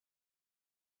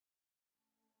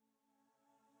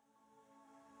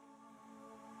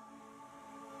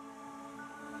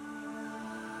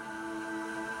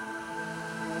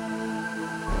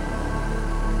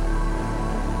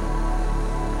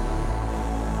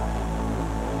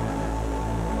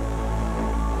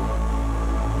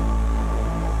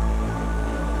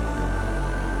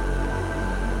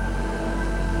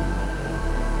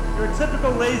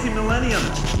Typical lazy millennium.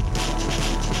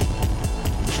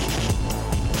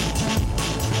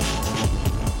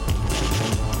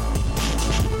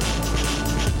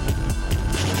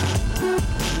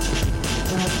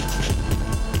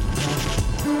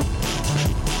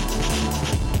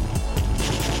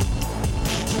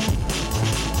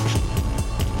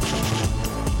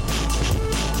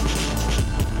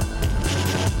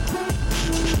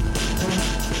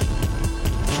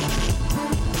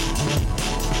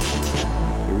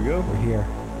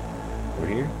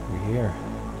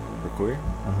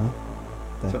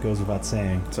 Goes without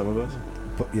saying. Some of us?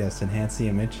 But yes, enhance the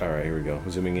image. All right, here we go.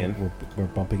 Zooming in. We're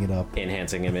bumping it up.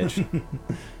 Enhancing image.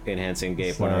 Enhancing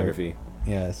gay pornography.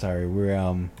 Yeah, sorry.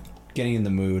 We're getting in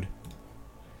the mood.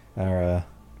 Our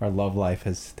love life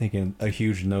has taken a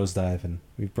huge nosedive, and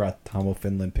we've brought Tomo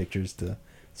Finland pictures to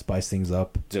spice things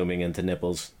up. Zooming into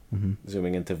nipples. Mm-hmm.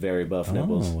 Zooming into very buff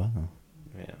nipples. Oh, wow.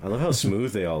 Yeah, I love how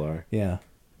smooth they all are. Yeah.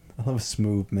 I love a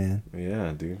smooth man.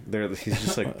 Yeah, dude. He's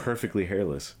just like perfectly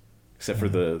hairless. Except for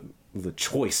the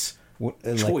choice.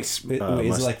 Choice. Is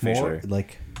it like more hair.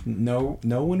 Like no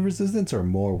wind resistance or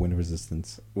more wind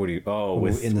resistance? What do you?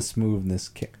 In the smoothness.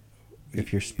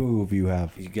 If you're smooth, you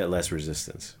get less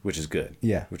resistance, which is good.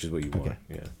 Yeah, which is what you want.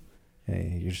 Yeah.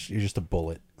 Hey, you're just a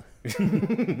bullet.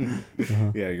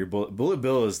 Yeah, your Bullet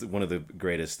Bill is one of the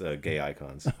greatest gay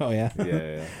icons. Oh yeah.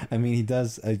 Yeah. I mean, he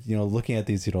does. Looking at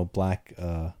these, black.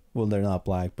 Well, they're not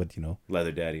black, but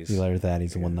leather daddies.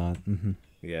 And whatnot. Mm-hmm.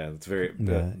 Yeah, it's very.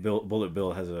 Bullet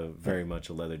Bill has very much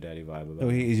a leather daddy vibe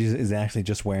about it. He's actually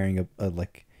just wearing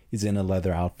he's in a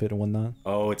leather outfit and whatnot.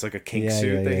 Oh, it's like a kink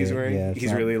suit that he's wearing. Yeah,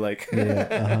 he's really like.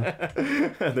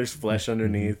 There's flesh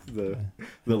underneath the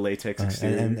latex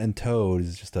exterior. And Toad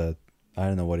is just I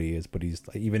don't know what he is, but he's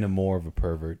even more of a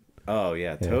pervert. Oh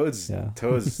yeah, Toad's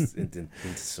into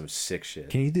some sick shit.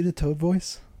 Can you do the Toad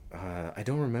voice? I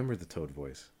don't remember the Toad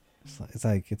voice.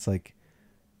 It's like.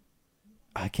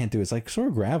 I can't do it. It's like sort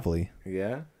of gravelly.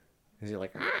 Yeah? Is he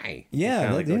like, hi? Yeah.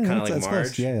 Kind of like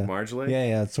Marge? Yeah. Marge-like?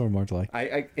 Yeah, it's sort of Marge-like.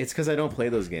 It's because I don't play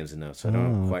those games enough, so I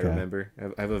don't quite remember.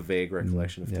 I have a vague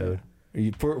recollection of Toad.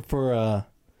 For a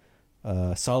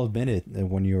solid minute,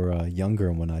 when you were younger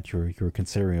and whatnot, you were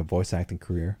considering a voice acting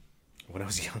career. When I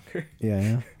was younger?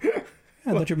 Yeah.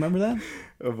 Don't you remember that?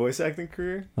 A voice acting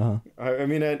career? Uh-huh. I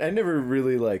mean, I never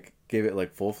really, gave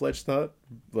it, full-fledged thought.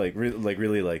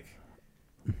 Really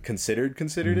considered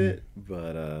it,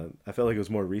 but I felt like it was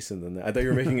more recent than that. I thought you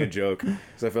were making a joke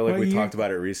because I felt like we talked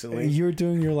about it recently. You were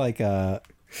doing your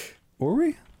were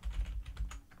we?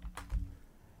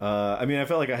 I mean, I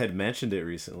felt like I had mentioned it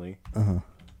recently.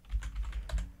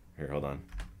 Here, hold on.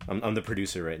 I'm the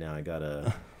producer right now.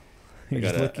 You're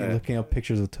just looking up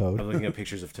pictures of Toad. I'm looking up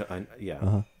pictures of Toad.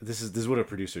 Yeah. This is what a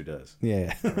producer does.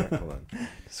 Yeah. All right, hold on.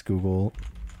 Just Google.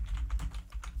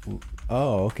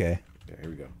 Oh, okay. Yeah, here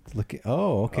we go.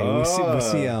 Okay. We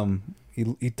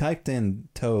see. He typed in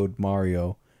Toad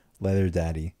Mario Leather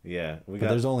Daddy. Yeah, but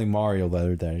there's only Mario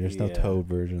Leather Daddy. There's no Toad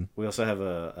version. We also have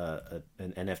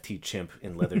an NFT chimp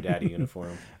in Leather Daddy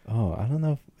uniform. Oh, I don't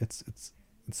know. If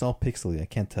it's all pixely. I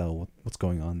can't tell what's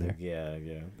going on there. Yeah.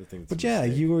 But yeah,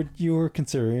 you were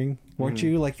considering, weren't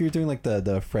you? Like you were doing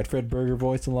the Fred Burger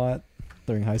voice a lot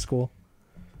during high school.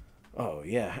 Oh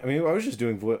yeah, I mean, I was just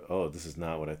doing. This is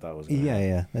not what I thought was.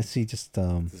 Yeah. I see. Just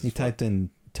you typed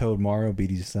in Toad Mario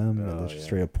BDSM and there's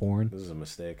straight up porn. This is a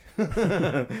mistake.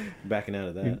 Backing out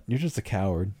of that. You're just a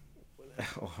coward.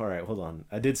 Oh, all right, hold on.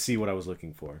 I did see what I was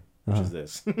looking for, which is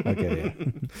this. Okay. Yeah.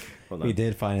 Hold on. We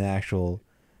did find an actual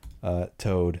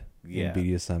Toad in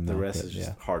BDSM. The rest is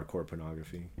just hardcore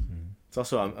pornography. Mm-hmm. It's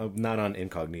also I'm not on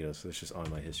incognito, so it's just on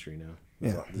my history now.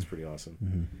 This is pretty awesome.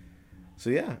 Mm-hmm. So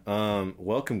yeah,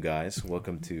 welcome guys.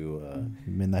 Welcome to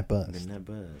Midnight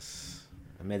Bus.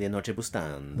 A medianoche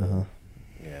buscando.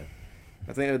 Yeah,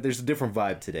 I think there's a different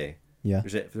vibe today. Yeah,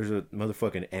 there's a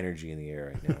motherfucking energy in the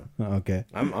air right now. Okay.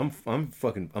 I'm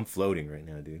floating right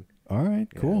now, dude. All right,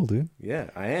 cool, dude.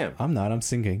 Yeah, I am. I'm not. I'm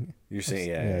singing. You're singing,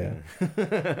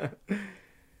 yeah.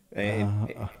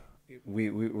 And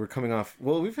we're coming off.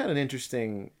 Well, we've had an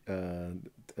interesting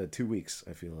 2 weeks.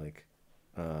 I feel like.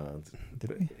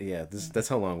 Did we? Yeah, that's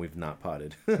how long we've not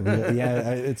potted.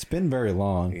 Yeah, it's been very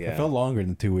long. Yeah. It felt longer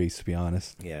than 2 weeks, to be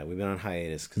honest. Yeah, we've been on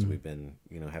hiatus because we've been,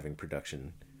 having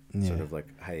production sort of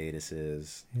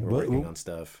hiatuses. We're working on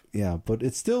stuff. Yeah, but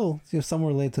it's still somewhat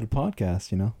related to the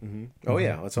podcast, Mm-hmm. Oh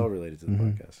yeah, it's all related to the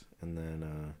podcast. And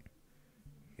then,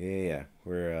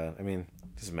 we're. I mean,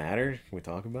 does it matter? Can we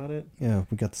talk about it? Yeah,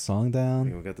 we got the song down.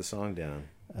 Yeah, we got the song down.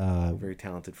 Very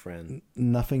talented friend.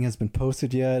 Nothing has been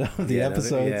posted yet of the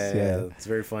episodes. Yeah, it's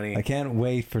very funny. I can't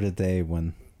wait for the day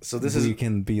when So this we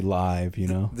can be live, you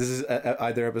know. This is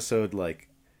either episode like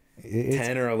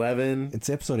 10 or 11. It's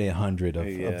episode 800 of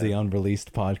the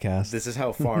unreleased podcast. This is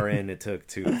how far in it took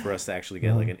for us to actually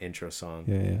get like an intro song.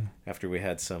 Yeah. After we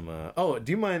had some. Do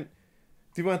you mind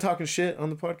talking shit on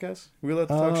the podcast? We allowed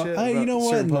to talk shit about you know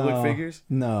certain what? public figures?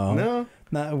 No,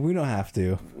 we don't have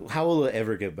to. How will it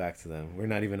ever get back to them? We're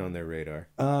not even on their radar.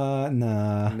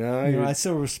 Nah. No, I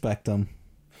still respect them.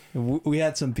 We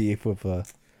had some beef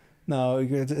with. No,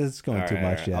 it's going too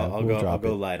much. Yeah, I'll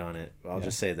go light on it. I'll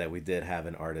just say that we did have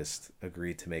an artist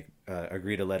agree to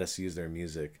let us use their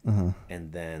music,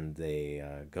 and then they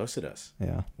ghosted us.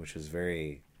 Yeah, which was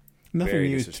very nothing very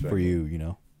new disrespectful. for you, you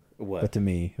know. What? But to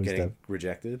me, it was getting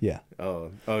rejected. Yeah. Oh,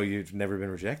 you've never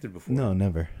been rejected before? No,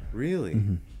 never. Really?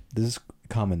 Mm-hmm. This is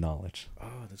common knowledge.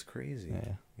 Oh, that's crazy.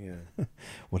 Yeah.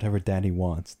 Whatever Daddy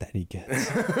wants, Daddy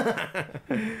gets.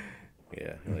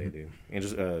 Yeah, hell yeah, dude. And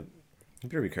just you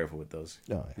better be careful with those.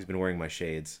 Oh, yeah. He's been wearing my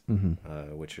shades,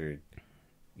 which are,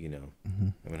 I'm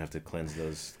gonna have to clean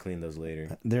those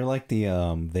later. They're like the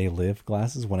They Live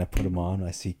glasses. When I put them on, I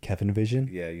see Kevin vision.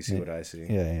 Yeah, you see what I see.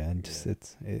 Yeah, and just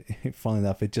funny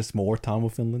enough, it's just more Tom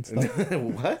of Finland stuff.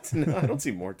 What? No, I don't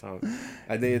see more Tom.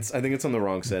 I think it's on the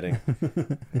wrong setting.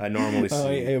 I normally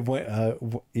see.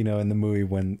 In the movie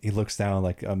when he looks down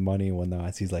like on money and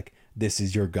whatnot, he's like, "This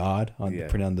is your god"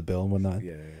 printed on the bill and whatnot.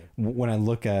 Yeah. When I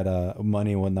look at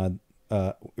money and whatnot.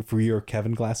 For your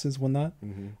Kevin glasses, whatnot,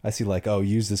 I see like,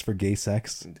 use this for gay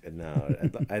sex. No,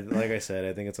 like I said,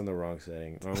 I think it's on the wrong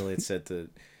setting. Normally, it's set to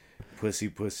pussy,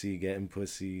 getting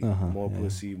pussy, more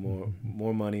pussy,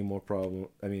 more money, more problem.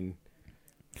 I mean,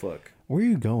 fuck. Where are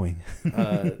you going?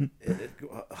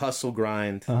 Hustle,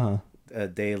 grind,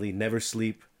 daily, never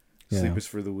sleep. Sleep is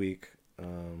for the weak.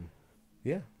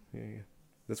 Yeah.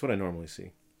 That's what I normally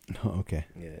see. Oh, okay.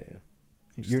 Yeah.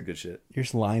 You're good shit. You're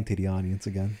just lying to the audience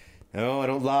again. No, I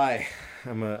don't lie.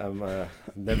 I'm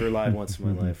never lied once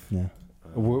in my life. Yeah.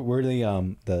 We're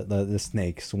the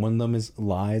snakes. One of them is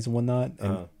lies and whatnot,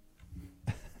 and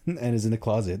is in the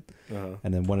closet,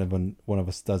 and then one of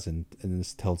us doesn't, and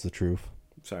just tells the truth.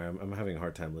 Sorry, I'm having a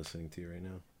hard time listening to you right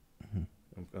now.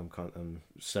 I'm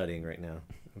studying right now.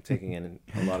 I'm taking in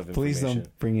a lot of information. Please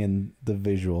don't bring in the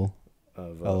visual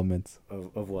of elements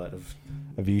of what of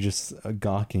you just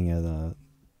gawking at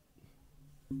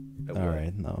all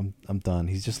right, no, I'm done.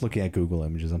 He's just looking at Google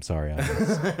Images. I'm sorry. All right.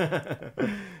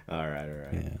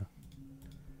 Yeah.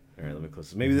 All right, let me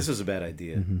close this. Maybe this was a bad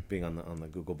idea, being on the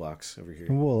Google box over here.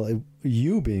 Well,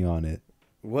 you being on it.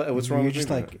 What's wrong with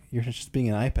me? You're just being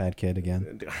an iPad kid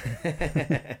again.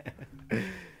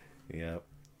 Yep.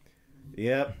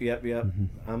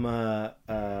 I'm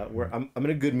in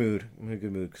a good mood. I'm in a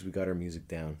good mood because we got our music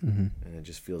down, and it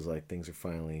just feels like things are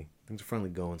finally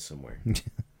going somewhere.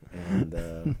 And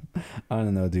I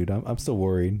don't know, dude. I'm still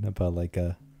worried about like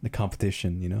the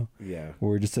competition. You know. Yeah.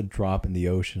 We're just a drop in the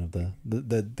ocean of the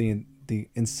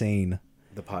insane.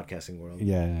 The podcasting world.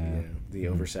 Yeah. The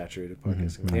oversaturated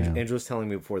podcasting world. Andrew was telling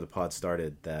me before the pod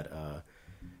started that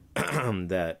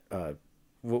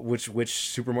which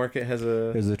supermarket has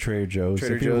a... There's a Trader Joe's.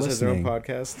 Trader Joe's has their own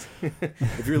podcast.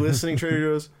 If you're listening, Trader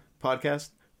Joe's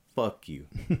podcast, fuck you.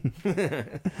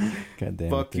 God damn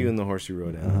fuck it, you in the horse you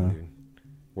rode down, dude.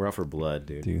 We're out for blood,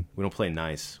 dude. We don't play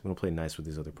nice. We don't play nice with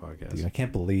these other podcasts. Dude, I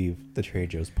can't believe the Trader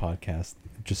Joe's podcast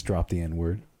just dropped the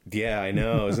N-word. Yeah, I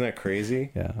know. Isn't that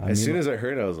crazy? Yeah. As soon as I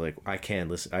heard it, I was like, I can't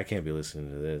be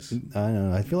listening to this. I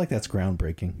know. I feel like that's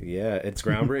groundbreaking. Yeah, it's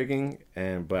groundbreaking,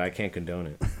 but I can't condone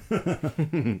it.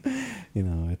 You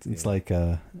know, it's like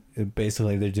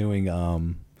basically they're doing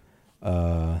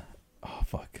I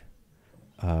thought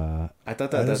I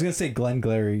was gonna say Glenn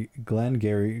Ross,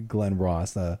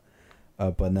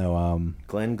 but no,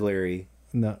 Glenn Glary,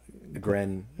 no,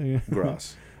 Glenn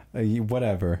Gross,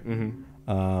 whatever.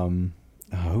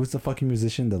 Who's the fucking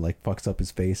musician that like fucks up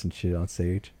his face and shit on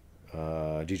stage?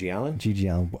 Gigi Allen. Gigi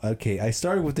Allen. Okay, I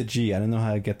started with the G. I don't know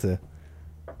how to get to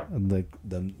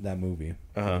that movie.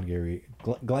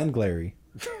 Glenn Glary.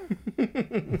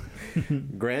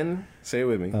 Gren, say it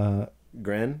with me.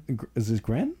 Gren. Is this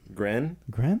Gren? Gren.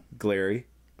 Glary.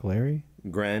 Gren.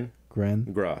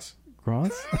 Gross.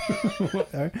 Gross?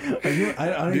 Are you?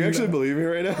 Do you actually believe me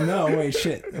right now? No, wait,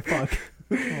 shit. Fuck.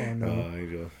 Oh no. Oh,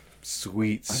 Angel.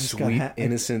 Sweet,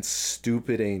 innocent,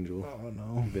 stupid Angel. Oh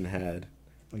no. You've been had.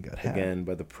 I got again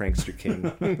by the prankster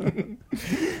king.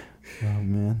 Oh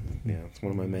man. Yeah, it's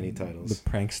one of my many titles. The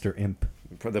prankster imp.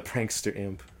 The prankster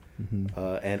imp.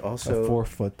 And also a 4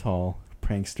 foot tall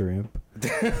prankster imp.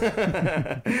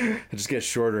 I just get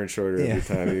shorter and shorter every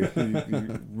time you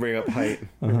bring up height.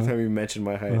 Every time you mention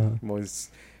my height, I'm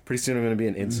always pretty soon I'm going to be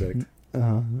an insect.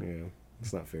 Yeah.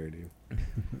 It's not fair, dude.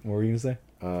 What were you gonna say?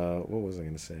 What was I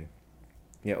gonna say?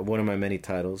 Yeah, one of my many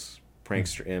titles,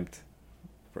 Prankster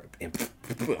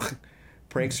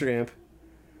Prankster Imp.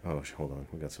 Oh, hold on.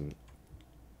 We got some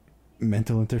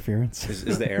mental interference.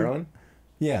 Is the air on?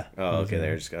 Yeah. Oh, okay.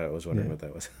 There. I was wondering what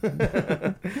that was.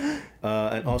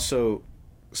 And also,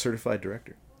 certified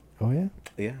director. Oh yeah.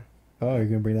 Yeah. Oh, you're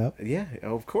gonna bring that up? Yeah.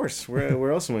 Of course.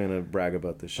 Where else am I gonna brag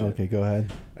about this shit? Okay, go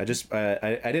ahead. I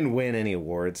didn't win any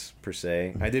awards per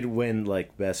se. I did win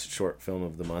like best short film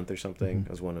of the month or something.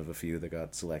 I was one of a few that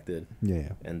got selected.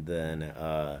 Yeah. And then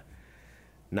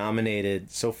nominated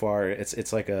so far.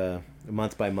 It's like a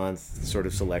month by month sort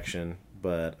of selection,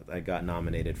 but I got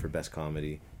nominated for best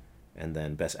comedy, and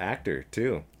then best actor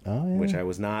too. Oh yeah. Which I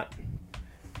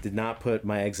did not put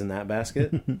my eggs in that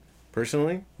basket.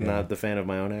 Personally, not the fan of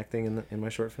my own acting in my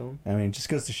short film. I mean, it just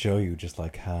goes to show you just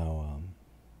like how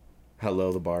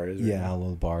low the bar is. Yeah, how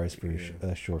low the bar is for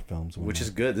short films. Which is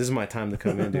good. This is my time to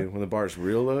come in, dude. When the bar is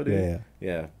real low, dude.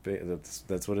 Yeah.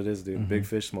 That's what it is, dude. Big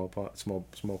fish, small pond. Small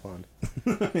pond.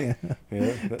 Yeah.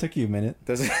 It took you a minute.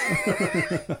 The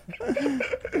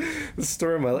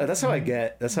story of my life. That's how I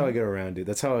get around, dude.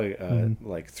 That's how I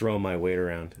like throw my weight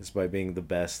around. Is by being the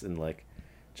best in like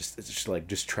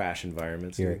just trash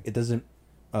environments. Here, dude. it doesn't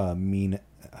mean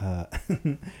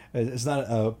it's not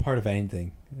a part of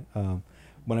anything.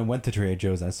 When I went to Trader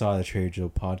Joe's, I saw the Trader Joe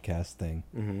podcast thing.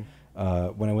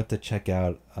 When I went to check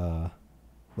out,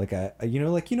 like you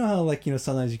know how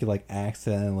sometimes you could like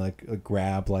accidentally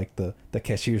grab like the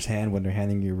cashier's hand when they're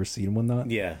handing you a receipt and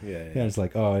whatnot. Yeah. It's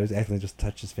like, oh, I was accidentally just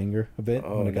touched his finger a bit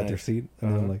when I got the receipt,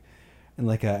 and then like. And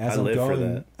like as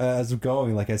I'm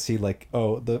going, like I see like,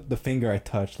 oh, the finger I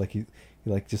touched, like he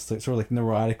like just sort of like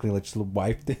neurotically like just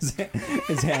wiped his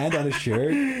hand on his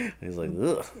shirt. He's like,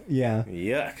 ugh. Yeah.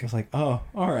 Yuck. I was like, oh,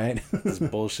 all right. This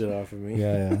bullshit off of me.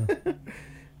 Yeah.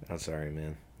 I'm sorry,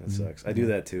 man. That sucks. I do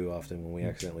that too often when we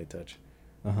accidentally touch.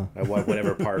 Uh-huh. I wipe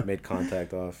whatever part made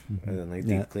contact off, and then I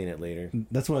deep clean it later.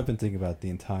 That's what I've been thinking about the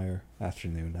entire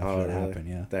afternoon after that happened.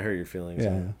 Yeah, that hurt your feelings.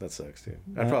 Yeah, that sucks too.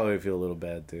 I'd probably feel a little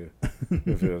bad too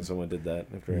if someone did that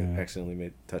after I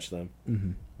accidentally touch them.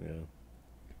 Yeah.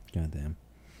 God damn.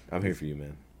 I'm here for you,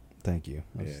 man. Thank you.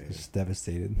 I was just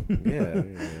devastated. Yeah.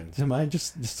 Am I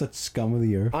just such scum of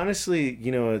the earth? Honestly,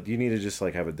 you need to just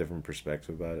like have a different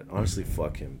perspective about it. Honestly,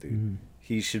 fuck him, dude.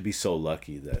 He should be so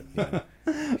lucky that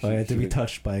to be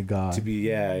touched by a god. To be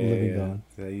living God.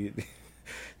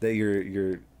 That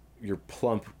your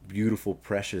plump, beautiful,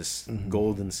 precious,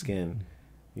 golden skin,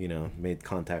 made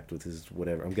contact with his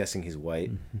whatever. I'm guessing he's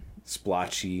white,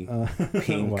 splotchy,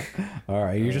 pink. All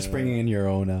right, you're just bringing in your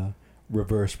own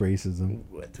reverse racism.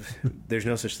 There's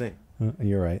no such thing.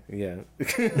 You're right. Yeah,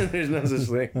 there's no such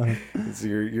thing.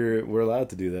 We're allowed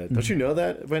to do that. Don't you know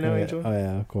that by now, Angel? Oh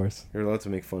yeah, of course. You're allowed to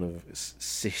make fun of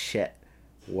shit,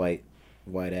 white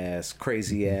ass,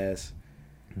 crazy ass,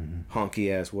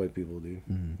 honky ass white people, dude.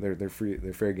 They're free.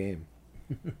 They're fair game.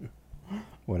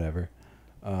 Whatever.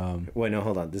 Wait, no,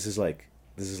 hold on. This is like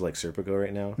Serpico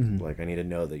right now. Like, I need to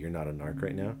know that you're not a narc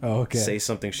right now. Oh, okay. Say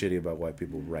something shitty about white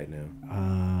people right now.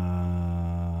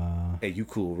 Hey, you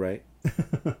cool, right?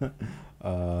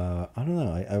 I don't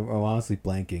know. I'm honestly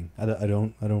blanking. I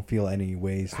don't feel any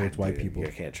ways towards white people. I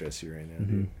can't trust you right now,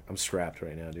 dude. I'm strapped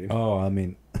right now, dude. Oh, I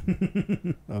mean,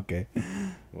 okay.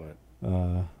 What?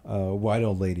 White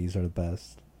old ladies are the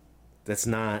best. That's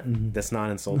not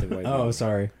insulting white people. Oh,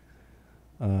 sorry.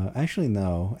 Actually,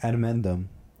 no. Adamendum.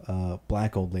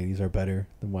 Black old ladies are better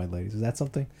than white ladies. Is that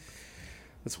something?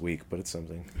 That's weak, but it's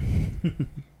something.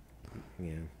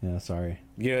 Yeah. Sorry.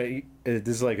 Yeah. This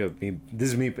is like an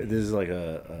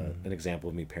example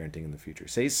of me parenting in the future.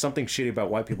 Say something shitty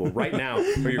about white people right now,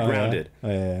 or you're grounded.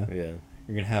 Yeah. You're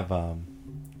gonna have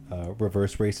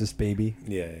reverse racist baby.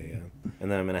 Yeah. And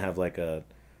then I'm gonna have like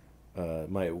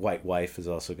my white wife is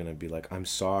also gonna be like, I'm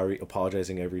sorry,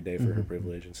 apologizing every day for her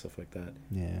privilege and stuff like that.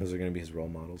 Yeah. Those are gonna be his role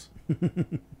models.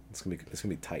 It's gonna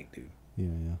be tight, dude.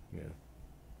 Yeah.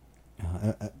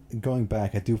 Going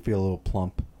back, I do feel a little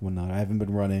plump when I haven't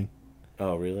been running.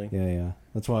 Oh, really? Yeah.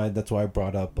 That's why I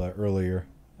brought up earlier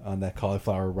on that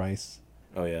cauliflower rice.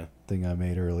 Oh yeah. Thing I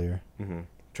made earlier.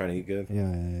 Trying to eat good.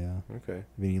 Yeah. Okay.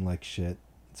 I've been eating like shit.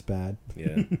 It's bad.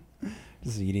 Yeah.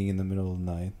 Just eating in the middle of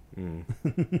the night.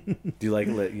 Do you like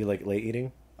late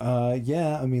eating?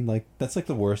 Yeah. I mean, like that's like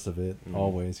the worst of it.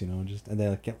 Always, just and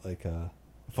then get like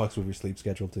fucks with your sleep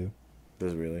schedule too.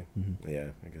 Does it really? Yeah,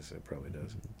 I guess it probably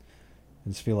does. I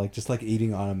just feel like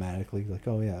eating automatically, like,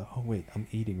 oh yeah, oh wait, I'm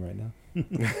eating right now.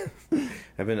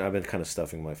 I've been kind of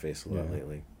stuffing my face a lot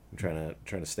lately. I'm trying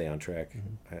to stay on track.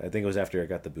 I think it was after I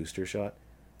got the booster shot.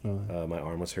 My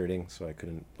arm was hurting, so I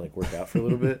couldn't like work out for a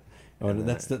little bit.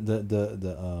 That's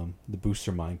the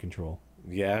booster mind control.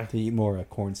 Yeah. To eat more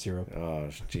corn syrup. Oh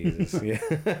Jesus!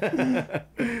 Yeah.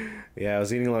 Yeah, I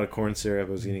was eating a lot of corn syrup.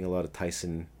 I was eating a lot of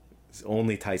Tyson,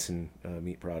 only Tyson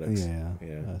meat products.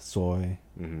 Yeah. Soy.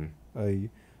 Mm-hmm.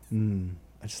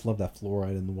 I just love that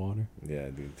fluoride in the water. Yeah,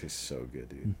 dude, it tastes so good,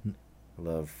 dude. I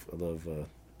love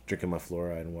drinking my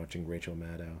fluoride and watching Rachel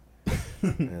Maddow.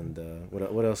 And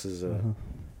what else is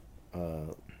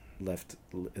left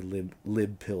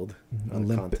lib pilled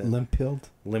limp pilled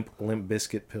limp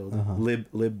biscuit pilled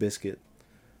lib biscuit.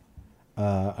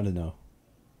 I don't know.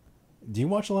 Do you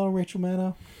watch a lot of Rachel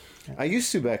Maddow? I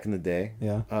used to back in the day.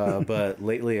 Yeah. But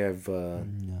lately I've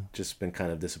just been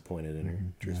kind of disappointed in her,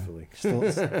 truthfully.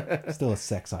 Still a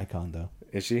sex icon though.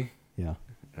 Is she? Yeah.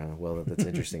 Well, that's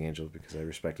interesting, Angel, because I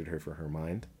respected her for her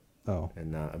mind. Oh.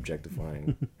 And not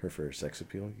objectifying her for sex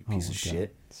appeal. You piece of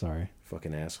shit. Sorry.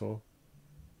 Fucking asshole.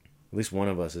 At least one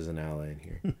of us is an ally in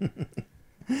here.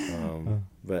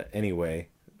 But anyway,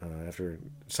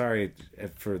 sorry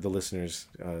for the listeners,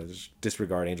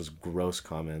 disregard Angel's gross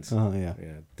comments. Yeah,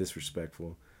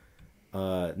 disrespectful.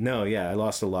 No, I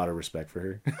lost a lot of respect for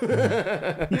her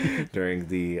during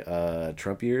the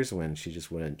Trump years, when she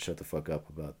just wouldn't shut the fuck up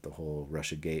about the whole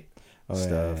Russiagate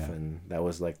stuff. Yeah. And that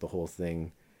was like the whole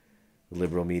thing. The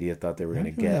liberal media thought they were going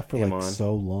to get that for him like on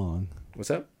so long.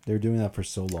 What's up? They were doing that for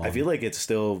so long. I feel like it's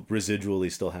still residually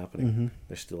still happening.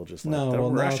 They're still just like,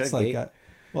 now it's like,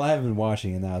 I haven't been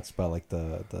watching it now. It's about like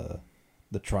the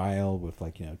trial with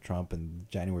like, Trump and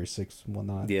January 6th and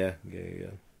whatnot. Yeah.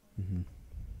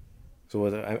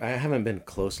 So I haven't been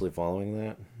closely following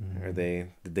that.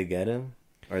 Did they get him?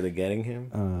 Are they getting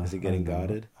him? Is he getting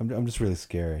godded? I'm just really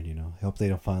scared. I hope they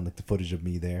don't find like the footage of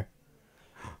me there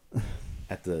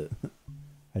at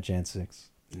Jan 6.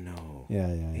 No. Yeah.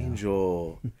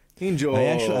 Angel. I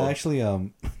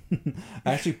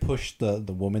actually pushed the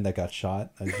woman that got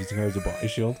shot. I was using her as a body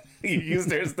shield. You used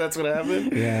her. That's what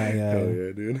happened. Yeah. Hell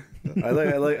yeah, dude. I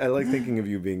like thinking of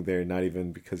you being there, not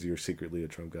even because you're secretly a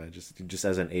Trump guy, just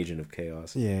as an agent of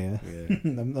chaos. Yeah.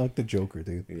 I'm like the Joker,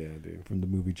 dude. Yeah, dude. From the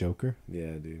movie Joker.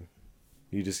 Yeah, dude.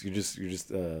 You're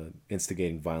just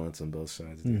instigating violence on both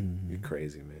sides, dude. You're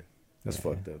crazy, man. That's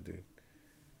fucked up, dude.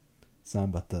 It's not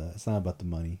about the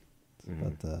money. It's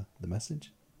about the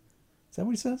message. Is that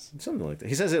what he says? Something like that.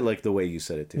 He says it like the way you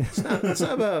said it too. It's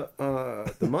not about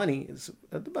the money. It's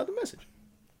about the message.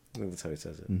 I think that's how he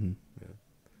says it. Yeah.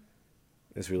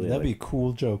 It's really that'd be a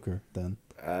cool Joker then.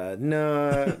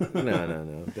 No.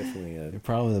 Definitely.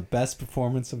 Probably the best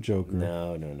performance of Joker.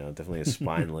 No. Definitely a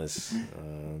spineless,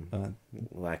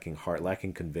 lacking heart,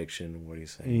 lacking conviction. What are you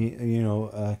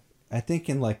saying? I think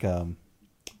in like I'm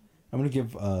gonna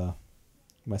give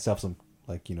myself some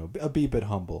a bit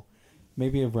humble.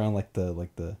 Maybe around like the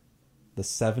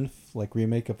seventh like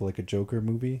remake of like a Joker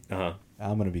movie. I'm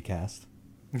gonna be cast.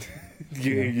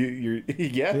 You want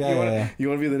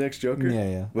to be the next Joker?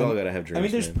 Yeah. We all gotta have dreams. I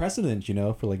mean, there's man. precedent,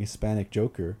 for like Hispanic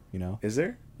Joker. Is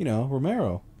there?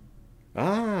 Romero.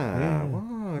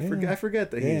 I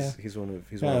forget that he's one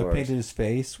of ours. Painted his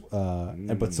face,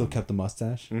 but still kept the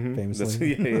mustache,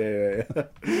 famously. Yeah.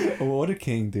 Oh, what a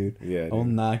king, dude! Yeah, I will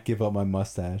not give up my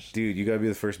mustache, dude. You gotta be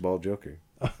the first bald Joker.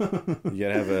 You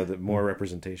gotta have more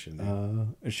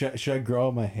representation. Should I grow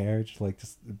out my hair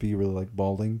just be really like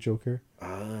balding Joker?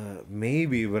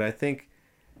 Maybe, but I think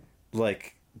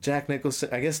like Jack Nicholson.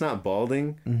 I guess not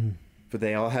balding. But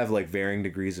they all have like varying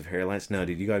degrees of hairlines. No,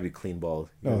 dude, you gotta be clean bald.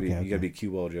 You gotta be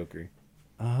cue ball Joker.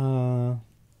 But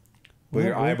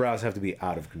your eyebrows have to be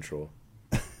out of control.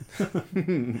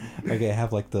 Okay, I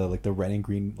have like the red and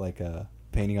green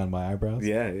painting on my eyebrows.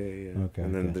 Yeah. Okay.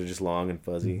 And then they're just long and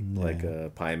fuzzy,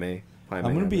 like Pai Mei.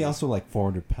 I'm gonna be also like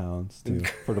 400 pounds too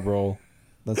for the role.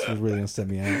 That's what's really gonna set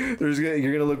me out.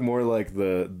 You're gonna look more like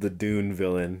the Dune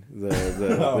villain, the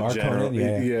general,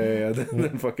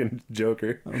 than fucking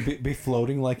Joker. Be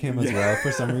floating like him as well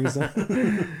for some reason.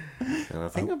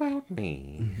 Think about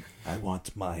me. I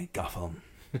want my Gotham.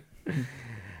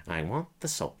 I want the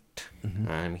salt.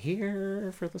 I'm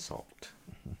here for the salt.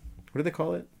 What do they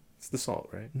call it? It's the salt,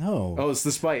 right? No. Oh, it's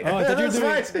the spite. Oh, I thought you were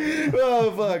doing... Spite.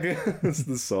 Oh, fuck. It's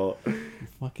the salt. You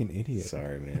fucking idiot.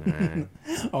 Sorry, man.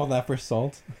 All that for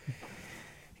salt?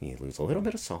 You lose a little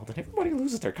bit of salt, and everybody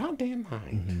loses their goddamn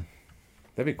mind.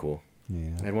 That'd be cool.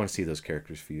 Yeah. I'd want to see those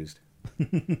characters fused.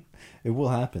 It will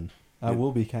happen. I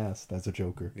will be cast as a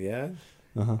Joker. Yeah?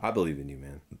 I believe in you,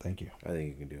 man. Thank you. I think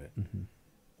you can do it.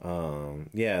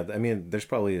 Yeah, I mean, there's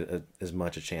probably as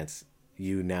much a chance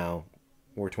you now...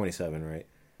 We're 27, right?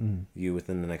 You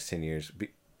within the next 10 years.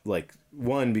 like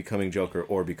one becoming Joker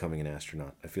or becoming an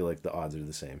astronaut. I feel like the odds are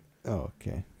the same. Oh,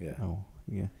 okay. Yeah. Oh,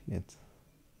 yeah. It's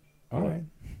all right.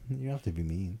 You don't have to be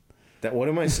mean. That what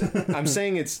am I saying? I'm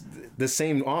saying it's the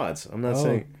same odds. I'm not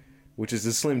saying, which is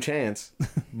a slim chance,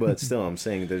 but still, I'm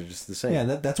saying they're just the same. Yeah,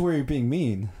 that's where you're being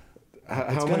mean.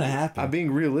 It's gonna happen. I'm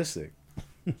being realistic.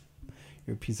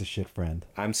 You're a piece of shit, friend.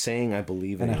 I'm saying I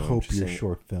believe in and you. I hope your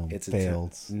short film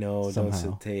fails. No, somehow.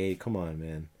 don't say, hey, come on,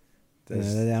 man.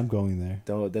 Yeah, I'm going there.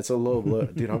 That's a low blow.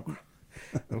 Dude,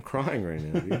 I'm crying right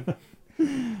now, dude.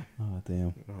 Oh,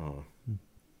 damn. Oh.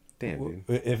 Damn, dude.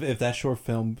 If that short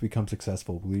film becomes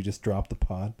successful, will you just drop the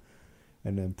pod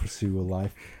and then pursue a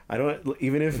life? I don't.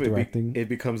 Even if it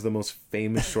becomes the most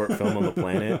famous short film on the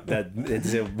planet, that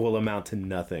it will amount to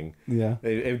nothing. Yeah.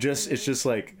 It's just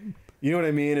like, you know what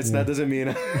I mean. That doesn't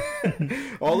mean.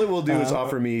 All it will do is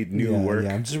offer me new work.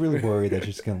 Yeah, I'm just really worried that you're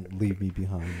just gonna leave me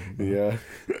behind. Yeah.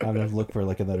 I'm gonna look for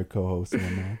like another co-host and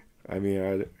whatnot. I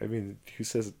mean, who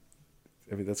says?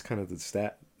 I mean, that's kind of the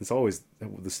stat. It's always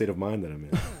the state of mind that I'm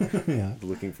in. Yeah.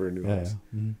 Looking for a new house.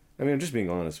 Yeah. Mm-hmm. I mean, I'm just being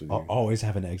honest with you. I'll always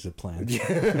have an exit plan.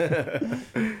 Yeah.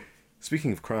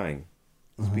 Speaking of crying,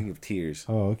 speaking of tears.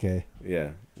 Oh, okay.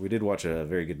 Yeah. We did watch a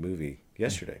very good movie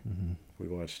yesterday. Mm-hmm. We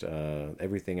watched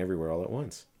Everything Everywhere All at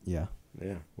Once. Yeah.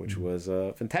 Yeah. Which was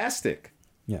fantastic.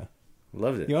 Yeah.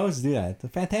 Loved it. You always do that.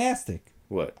 It's fantastic.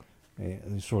 What?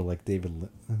 It's sort of like David.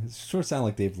 It sort of sound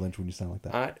like David Lynch when you sound like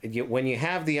that. When you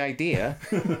have the idea,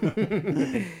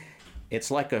 it's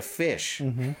like a fish.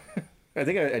 Mm-hmm. I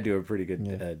think I do a pretty good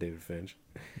David Finch.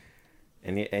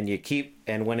 And you keep,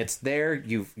 and when it's there,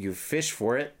 you fish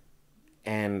for it,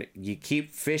 and you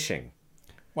keep fishing.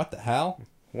 What the hell?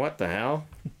 What the hell?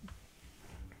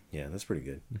 Yeah, that's pretty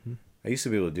good. Mm-hmm. I used to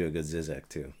be able to do a good Zizek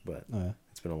too, but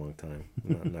it's been a long time.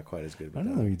 I'm not quite as good. I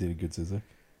don't know you did a good Zizek.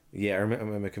 Yeah,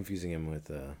 I'm confusing him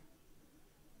with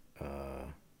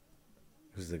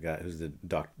who's the guy? Who's the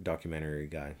documentary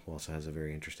guy who also has a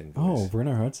very interesting voice? Oh,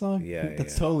 Werner Herzog. Yeah,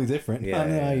 that's totally different. Yeah, I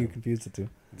don't know how you confused the two.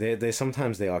 They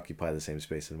sometimes they occupy the same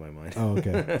space in my mind. Oh,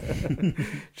 okay.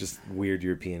 Just weird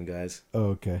European guys. Oh,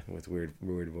 okay. With weird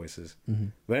voices. Mm-hmm.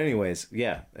 But anyways,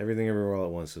 yeah, Everything Everywhere All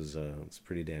at Once was it's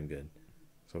pretty damn good.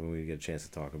 So when we get a chance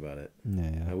to talk about it,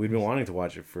 we've been wanting to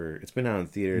watch it it's been out in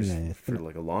theaters for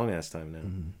like a long ass time now.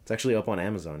 Mm-hmm. It's actually up on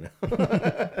Amazon now.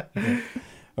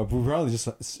 We probably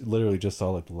literally just saw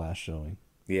like the last showing.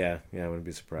 Yeah, I wouldn't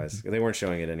be surprised. They weren't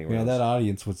showing it anywhere. Yeah, that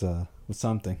audience was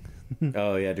something.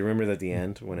 Oh yeah, do you remember at the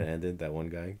end when it ended? That one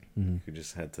guy who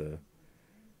just had to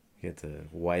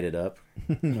white it up.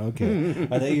 Okay,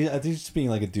 I think he's just being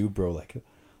like a dude bro,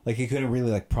 like he couldn't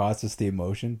really like process the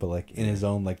emotion, but like in his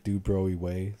own like dude bro-y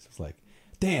way, it's like,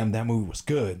 damn, that movie was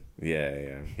good. Yeah.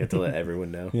 You have to let everyone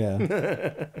know. Yeah.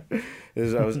 I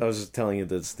was telling you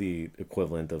that's the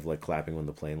equivalent of like clapping when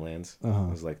the plane lands. Uh-huh. It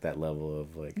was like that level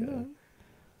of like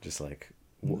just like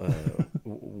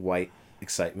white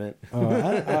excitement. I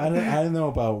don't know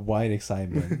about white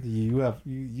excitement. You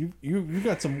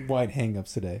got some white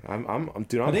hang-ups today.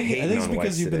 Dude, I think it's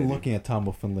because you've been today, looking at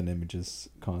Tom Finland images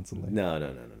constantly. No.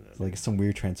 It's like some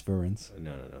weird transference.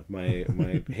 No. My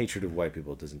hatred of white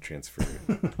people doesn't transfer.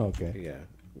 Okay. Yeah.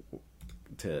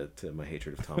 To my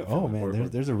hatred of Tom Finland. Oh man,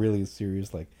 there's a really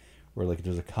serious like where like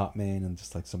there's a cop man and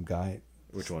just like some guy.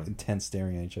 Which one? Intense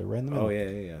staring at each other right in the middle. Oh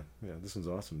yeah. This one's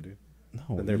awesome, dude.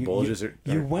 No, and their bulges are.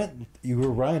 You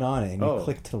were right on it, and you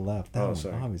clicked to the left. That one,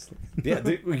 sorry. Obviously. Yeah.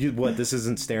 What? This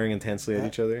isn't staring intensely at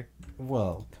each other.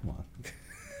 Well, come on.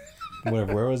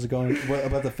 Whatever. Where was it going? What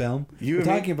about the film? We're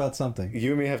talking about something.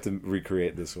 You and me have to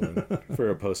recreate this one for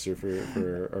a poster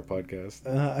for our podcast.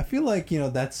 I feel like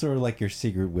that's sort of like your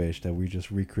secret wish that we're just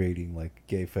recreating like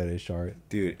gay fetish art.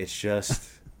 Dude, it's just.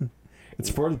 It's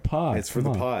for the pod. It's for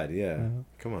the pod, yeah.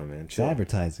 Come on, man. Chill. It's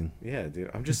advertising. Yeah, dude.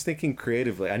 I'm just thinking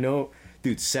creatively. I know,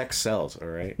 dude, sex sells, all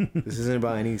right? This isn't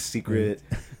about any secret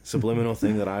subliminal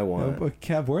thing that I want. No, but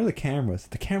Kev, where are the cameras?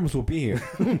 The cameras will be here.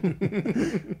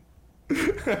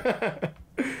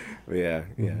 Yeah.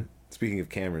 Speaking of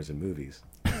cameras and movies.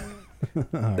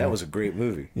 That was a great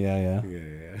movie. Yeah.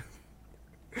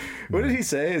 What did he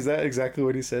say? Is that exactly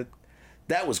what he said?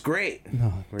 That was great.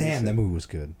 No, damn, that movie was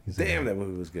good. Damn, that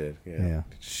movie was good. Yeah.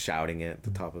 Shouting it at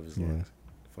the top of his lungs.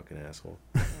 Fucking asshole.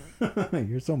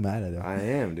 You're so mad at him. I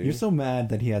am, dude. You're so mad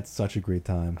that he had such a great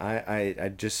time.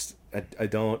 I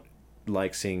don't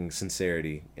like seeing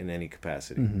sincerity in any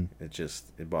capacity. Mm-hmm.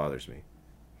 It bothers me.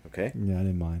 Okay? Yeah, I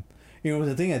didn't mind.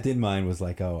 The thing I did mind was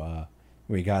like, when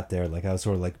we got there, like I was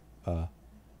sort of like,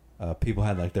 people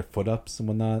had like their foot ups and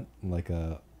whatnot, like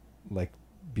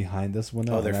behind us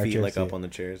whatnot. Oh, their feet like up on the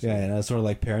chairs. Yeah, and I was sort of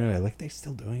like paranoid, like they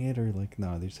still doing it, or like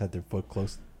no, they just had their foot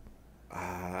close.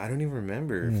 I don't even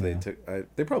remember if they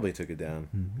took. They probably took it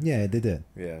down. Yeah, they did.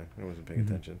 Yeah, I wasn't paying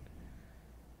attention.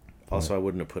 Also, I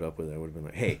wouldn't have put up with it. I would have been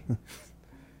like, "Hey,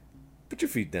 put your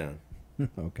feet down.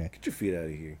 Okay. Get your feet out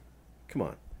of here. Come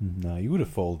on." No, you would have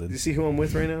folded. You see who I'm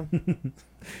with right now?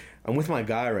 I'm with my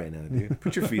guy right now, dude.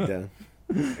 Put your feet down.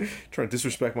 Trying to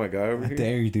disrespect my guy over here. I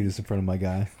dare you do this in front of my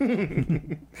guy.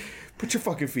 Put your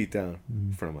fucking feet down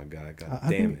in front of my guy. God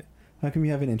damn it. How come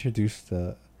you haven't introduced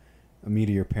me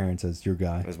to your parents as your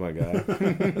guy? As my guy.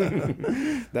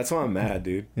 That's why I'm mad,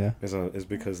 dude. Yeah. Is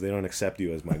because they don't accept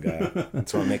you as my guy.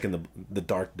 That's why I'm making the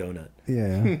dark donut.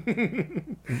 Yeah.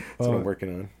 That's what I'm working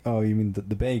on. Oh, you mean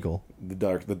the bagel? The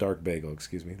dark bagel,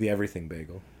 excuse me. The everything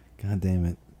bagel. God damn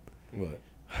it. What?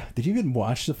 Did you even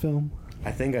watch the film?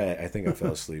 I think I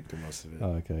fell asleep through most of it.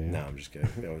 Oh, okay. Yeah. No, I'm just kidding.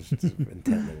 I was just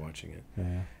intently watching it.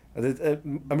 Yeah.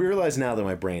 I realize now that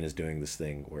my brain is doing this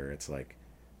thing where it's like,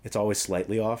 it's always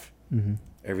slightly off. Mm-hmm.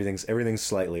 Everything's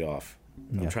slightly off.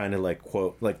 I'm trying to like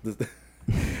quote like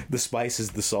the spice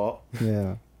is the salt.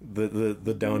 Yeah.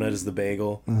 The donut is the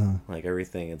bagel. Like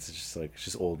everything, it's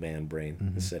just old man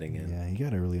brain is setting in. Yeah, you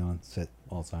got early onset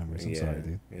Alzheimer's. I'm sorry,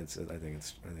 dude. I think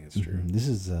it's true. This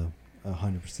is a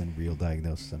 100% real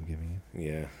diagnosis I'm giving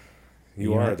you. Yeah,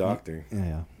 you are a doctor.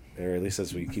 Yeah. Or at least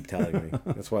that's what you keep telling me.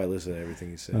 That's why I listen to everything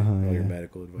you say, all your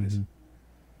medical advice.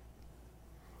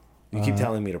 You keep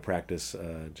telling me to practice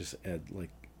just add like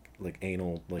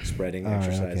anal spreading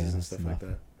exercises and stuff like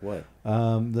that. What?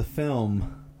 The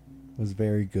film was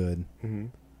very good.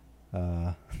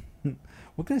 What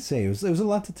can I say? It was a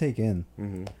lot to take in.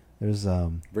 There's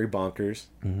very bonkers.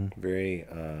 Very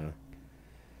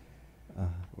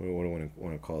what do I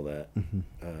want to call that?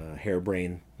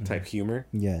 Harebrained type humor.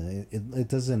 Yeah, it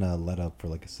doesn't let up for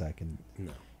like a second.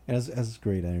 No, it has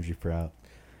great energy throughout.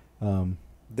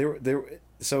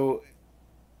 So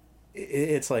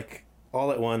it's like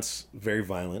all at once very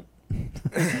violent.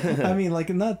 I mean, like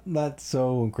not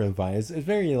so incredibly violent. It's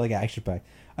very like action packed.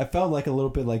 I felt like a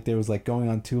little bit like there was like going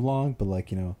on too long, but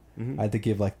like I had to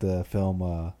give like the film.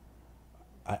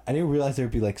 I didn't realize there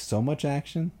would be like so much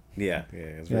action. Yeah,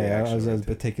 it was very I was a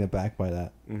bit taken aback by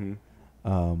that.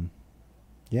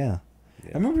 Yeah.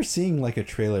 I remember seeing like a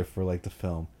trailer for like the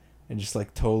film and just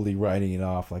like totally writing it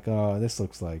off, like, oh, this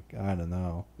looks like, I don't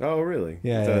know. Oh, really?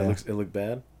 Yeah. It looked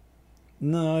bad.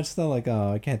 No, it's not like,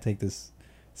 oh, I can't take this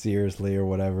seriously or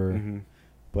whatever.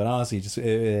 But honestly, just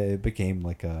it became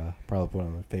like probably one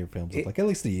of my favorite films of like at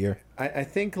least a year. I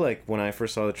think like when I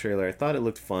first saw the trailer, I thought it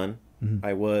looked fun.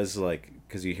 I was like,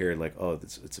 because you hear like, oh,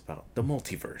 it's about the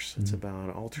multiverse. It's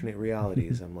about alternate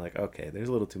realities. I'm like, okay, there's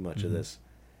a little too much of this.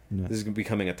 Yeah. This is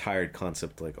becoming a tired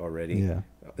concept like already. Yeah.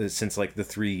 Since like the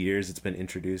 3 years it's been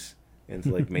introduced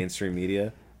into like mainstream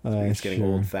media, it's getting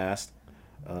old fast.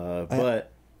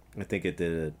 But I think it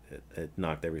did. It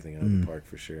knocked everything out of the park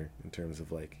for sure in terms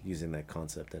of like using that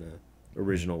concept in a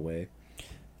original way.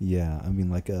 Yeah, I mean,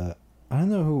 like I don't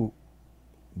know who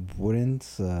wouldn't.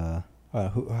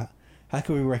 How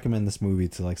can we recommend this movie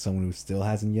to like someone who still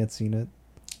hasn't yet seen it?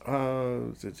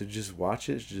 To just watch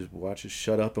it.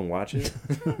 Shut up and watch it.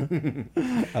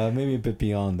 Maybe a bit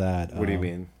beyond that. What do you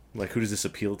mean? Like, who does this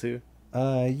appeal to?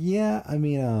 Yeah, I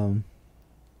mean,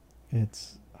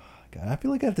 it's. God, I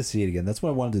feel like I have to see it again. That's what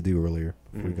I wanted to do earlier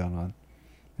before we got on.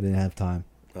 I didn't have time.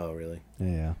 Oh, really?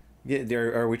 Yeah. Yeah.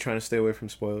 Are we trying to stay away from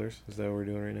spoilers? Is that what we're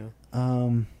doing right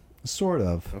now? Sort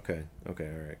of. Okay. All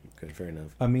right. Good. Fair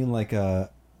enough. I mean, like,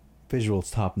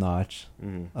 visuals top notch.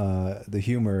 The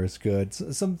humor is good.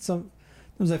 Sometimes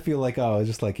I feel like it's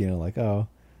just like it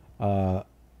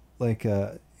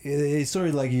sort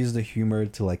of like use the humor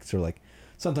to like sort of like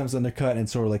sometimes undercut and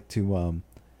sort of like to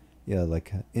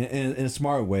like in a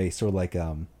smart way, sort of like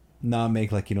not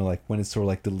make like like when it's sort of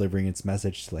like delivering its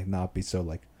message to like not be so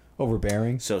like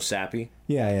overbearing, so sappy.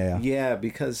 Yeah,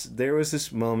 because there was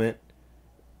this moment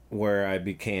where I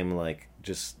became like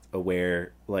just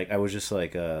aware, like I was just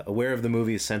like aware of the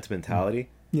movie's sentimentality.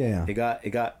 It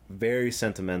got very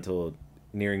sentimental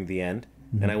nearing the end,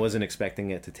 and I wasn't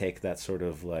expecting it to take that sort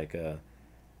of like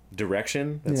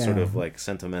direction, that sort of like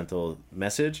sentimental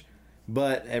message.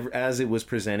 But as it was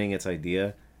presenting its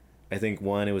idea, I think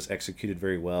one, it was executed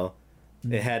very well.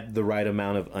 It had the right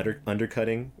amount of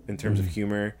undercutting in terms of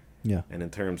humor, and in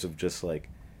terms of just like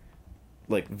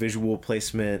visual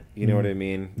placement, you know what I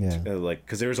mean? Like,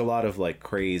 because there's a lot of like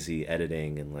crazy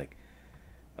editing and like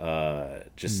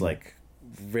just like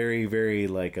very, very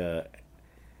like I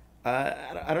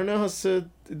don't know how to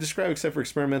describe except for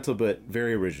experimental, but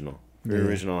very original.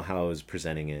 Original how I was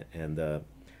presenting it. And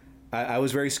I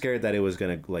was very scared that it was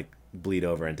gonna like bleed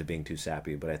over into being too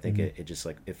sappy, but I think it just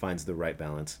like it finds the right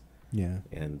balance.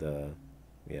 And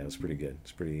it was pretty good.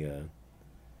 It's pretty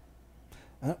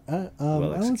I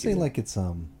don't say like it's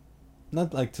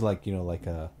not like to like like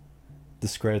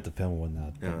discredit the film or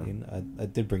whatnot. But, I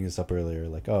did bring this up earlier.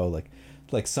 Like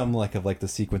like some like of like the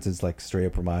sequences like straight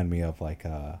up remind me of like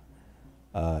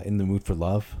In the Mood for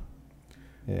Love.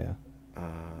 Yeah.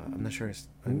 I'm not sure.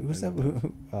 Who's that?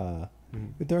 Who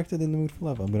directed In the Mood for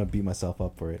Love? I'm gonna beat myself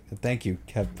up for it. Thank you,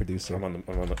 Kev, producer. I'm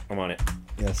on it.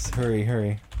 Yes,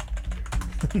 hurry.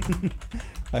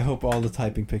 I hope all the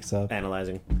typing picks up.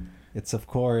 Analyzing. It's of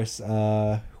course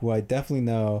who I definitely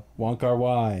know, Wong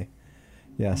Kar-wai.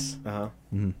 Yes.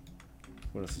 Mm-hmm.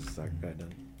 What else has that guy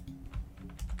done?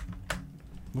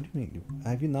 What do you mean?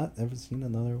 Have you not ever seen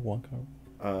another Wong Kar-wai?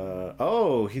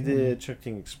 He did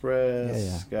Chungking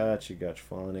Express. Yeah. Gotcha.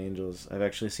 Fallen Angels. I've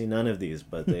actually seen none of these,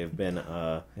 but they've been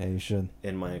yeah, you should.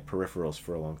 in my peripherals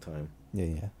for a long time.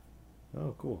 Yeah.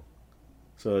 Oh, cool.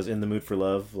 So is In the Mood for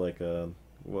Love like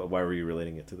why were you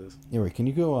relating it to this? Anyway, can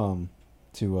you go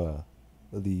to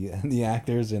the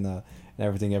actors and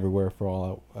Everything Everywhere for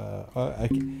All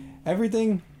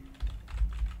Everything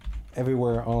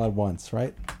Everywhere All at Once,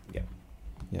 right? Yeah.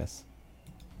 Yes.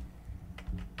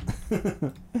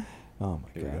 Oh my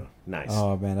Here god. we go. Nice.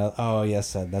 Oh man.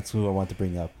 Yes, that's who I want to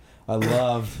bring up. I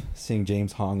love seeing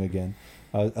James Hong again.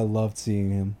 I loved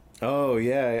seeing him. Oh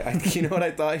yeah, you know what?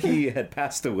 I thought he had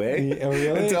passed away.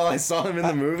 Really? Until I saw him in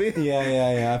the movie.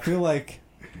 Yeah. I feel like.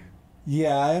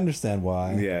 Yeah, I understand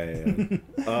why. Yeah.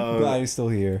 Glad he's still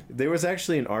here. There was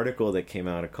actually an article that came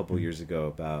out a couple years ago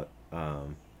about,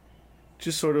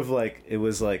 just sort of like it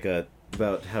was like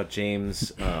about how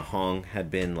James Hong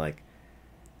had been like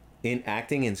in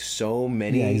acting in so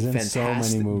many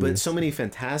fantastic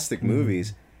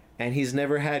movies, and he's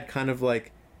never had kind of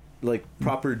like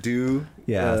proper due.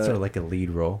 Yeah, sort of like a lead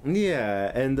role.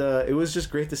 Yeah, and it was just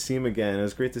great to see him again. It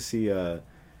was great to see.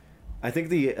 I think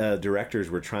the directors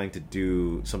were trying to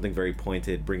do something very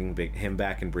pointed, bringing him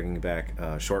back and bringing back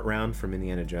Short Round from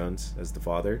Indiana Jones as the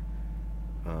father,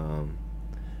 and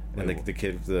the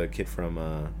kid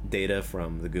from Data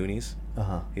from the Goonies.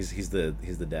 He's the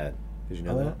dad. Did you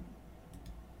know that?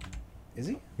 Is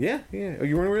he? Yeah. Oh,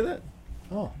 you weren't aware of that?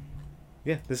 Oh,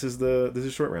 yeah. This is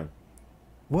Short Round.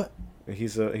 What?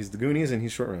 He's the Goonies and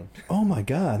he's Short Round. Oh my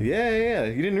god. Yeah.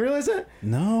 You didn't realize that?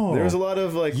 No. There was a lot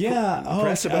of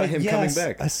press about him coming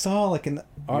back. I saw like an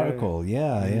article.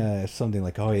 Yeah. Something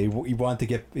like, he wanted to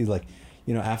get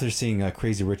after seeing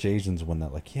Crazy Rich Asians one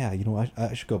that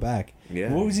I should go back.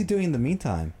 Yeah. What was he doing in the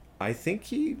meantime? I think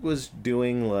he was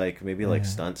doing maybe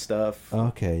stunt stuff.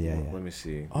 Okay, yeah. Let me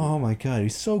see. Oh my god,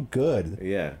 he's so good.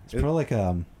 Yeah. It's probably like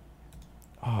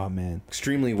oh man.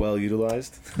 Extremely well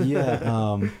utilized.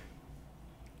 Yeah.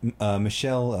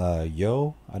 Michelle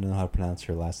Yeoh. I don't know how to pronounce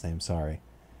her last name. Sorry.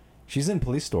 She's in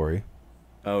Police Story.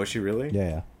 Oh, is she really?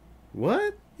 Yeah.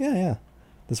 What? Yeah.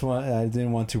 This one I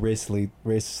didn't want to racistly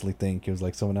think it was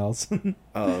like someone else.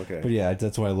 Oh, okay. But yeah,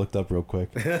 that's why I looked up real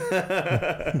quick. Very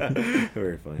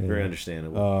funny. Yeah. Very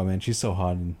understandable. Oh man, she's so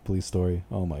hot in Police Story.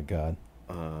 Oh my god.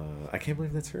 I can't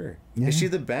believe that's her. Yeah. Is she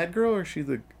the bad girl or is she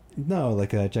the? No,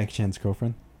 like Jackie Chan's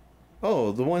girlfriend.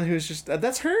 Oh, the one who's just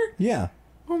that's her. Yeah.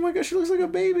 Oh my gosh, she looks like a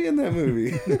baby in that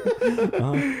movie.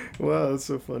 Wow, that's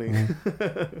so funny.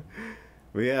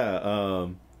 But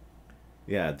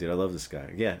yeah, dude, I love this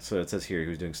guy. Yeah, so it says here he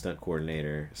was doing stunt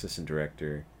coordinator, assistant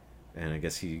director, and I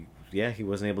guess he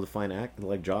wasn't able to find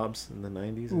jobs in the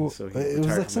 90s, and so he it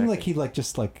was like something like he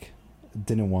just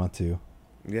didn't want to.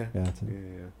 Yeah. Yeah.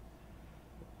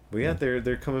 But yeah,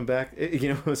 they're coming back.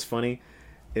 You know what's funny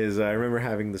is I remember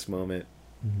having this moment.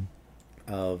 Mm-hmm.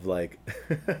 Of I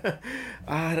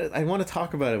want to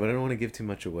talk about it, but I don't want to give too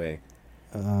much away.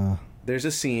 There's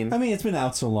a scene. I mean, it's been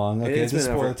out so long. Okay, it's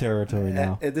spoiler territory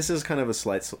now. This is kind of a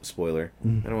slight spoiler. I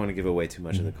don't want to give away too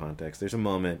much of the context. There's a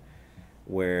moment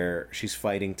where she's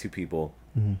fighting two people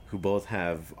who both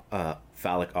have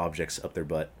phallic objects up their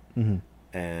butt,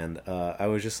 and I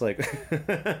was just like,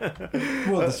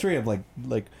 well, the straight up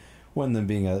like. One of them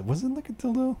being was it like a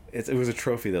dildo? It was a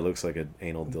trophy that looks like an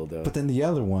anal dildo. But then the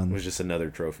other one was just another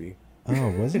trophy. Oh,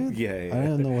 was it? Yeah. I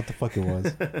didn't know what the fuck it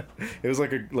was. It was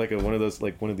like a one of those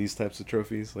one of these types of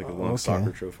trophies, like a long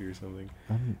soccer trophy or something,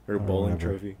 or a bowling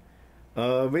trophy.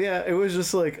 But yeah, it was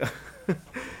just like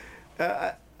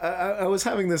I was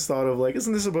having this thought of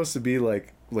isn't this supposed to be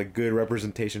like good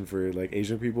representation for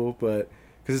Asian people? But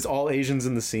because it's all Asians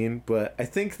in the scene, but I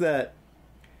think that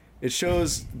it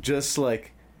shows just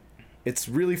it's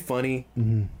really funny,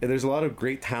 and there's a lot of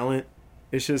great talent.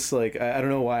 It's just I don't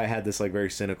know why I had this very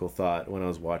cynical thought when I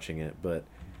was watching it, but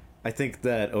I think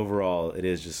that overall it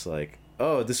is just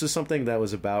this is something that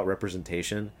was about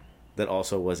representation that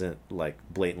also wasn't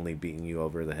blatantly beating you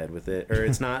over the head with it, or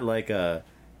it's not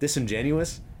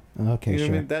disingenuous. Okay, you know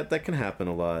sure. what I mean? That can happen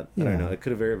a lot. Yeah. I don't know. It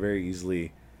could have very, very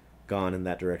easily gone in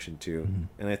that direction too. Mm-hmm.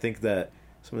 And I think that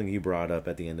something you brought up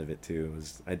at the end of it too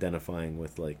was identifying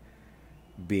with like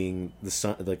being the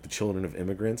son, like the children of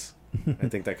immigrants. I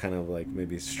think that kind of like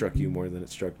maybe struck you more than it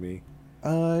struck me.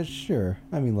 Sure.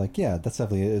 I mean, like, yeah, that's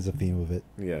definitely is a theme of it.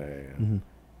 Yeah. Mm-hmm.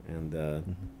 And I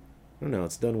don't know.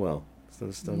 It's done well.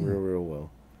 It's done real, real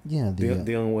well. Yeah.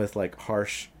 Dealing with like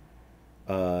harsh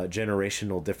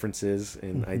generational differences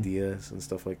in ideas and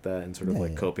stuff like that, and sort of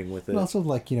like coping with it. And also,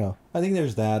 like, I think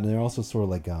there's that, and they're also sort of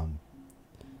like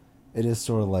it is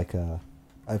sort of like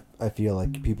I feel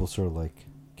like people sort of like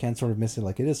can sort of miss it.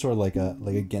 Like, it is sort of like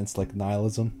against like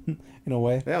nihilism in a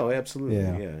way. Oh, absolutely.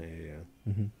 Yeah.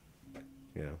 Mm-hmm.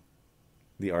 Yeah.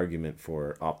 The argument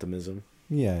for optimism.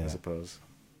 Yeah. I suppose.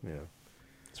 Yeah.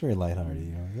 It's very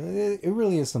lighthearted. It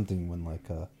really is something when like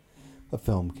a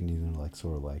film can even like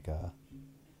sort of like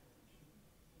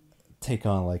take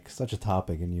on like such a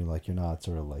topic, and you're not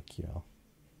sort of like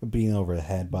being over the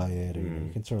head by it, or you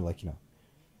can sort of like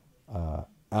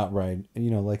outright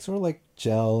like sort of like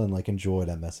gel and like enjoy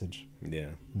that message. Yeah.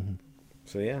 Mm-hmm.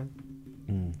 So yeah.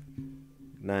 9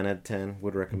 out of 10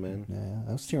 would recommend. Yeah,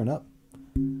 I was tearing up.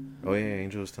 Oh yeah,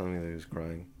 Angel was telling me that he was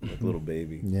crying like a little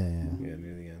baby. Yeah, near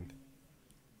the end.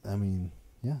 I mean,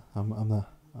 yeah, I'm a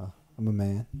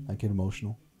man. I get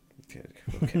emotional. Okay.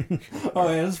 Oh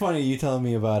yeah, it's funny you telling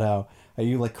me about how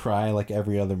you like cry like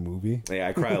every other movie. Yeah,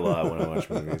 I cry a lot when I watch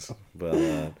movies,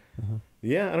 but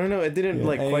yeah, I don't know. It didn't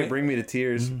quite bring me to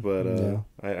tears, but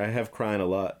I have cried a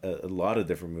lot of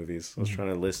different movies. I was trying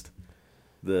to list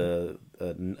a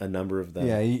number of them.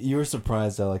 Yeah, you were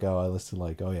surprised that like I listed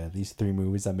like these 3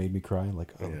 movies that made me cry.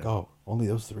 Like only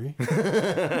those 3.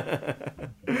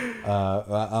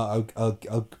 I'll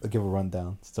give a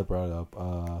rundown since I brought it up.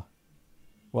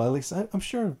 Well, at least I'm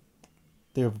sure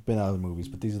there have been other movies,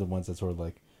 but these are the ones that sort of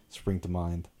like spring to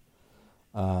mind.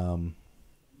 The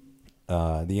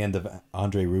end of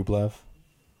Andrei Rublev.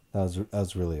 That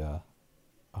was really oh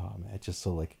man, it's just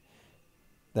so like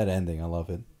that ending. I love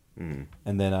it.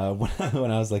 And then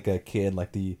when I was like a kid,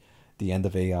 like the end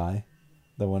of AI,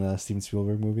 the one Steven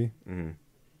Spielberg movie.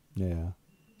 Yeah.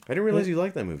 I didn't realize you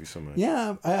liked that movie so much.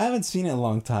 Yeah, I haven't seen it in a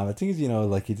long time. I think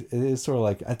like it is sort of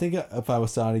like, I think if I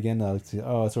was saw it again, I would see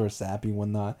it's sort of sappy and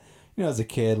whatnot. As a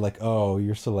kid, like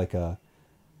you're so like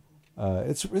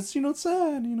it's it's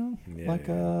sad, like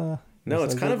No,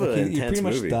 it's kind of an intense he pretty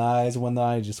much movie. dies one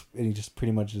night. He just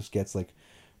pretty much just gets like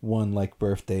one like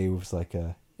birthday with like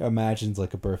imagines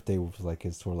like a birthday with like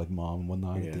his sort of like mom one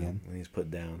night at the end. And he's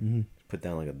put down, put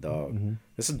down like a dog.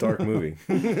 It's a dark movie.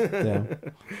 Yeah.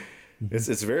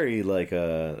 It's very like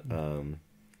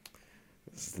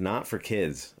it's not for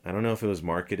kids. I don't know if it was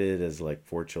marketed as like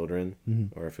for children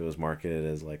or if it was marketed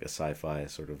as like a sci-fi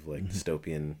sort of like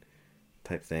dystopian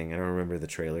type thing. I don't remember the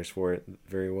trailers for it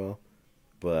very well,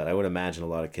 but I would imagine a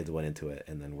lot of kids went into it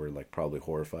and then were like probably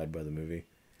horrified by the movie.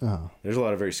 Oh. There's a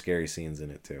lot of very scary scenes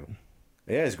in it too.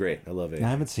 Yeah, it's great. I love it. I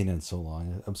haven't seen it in so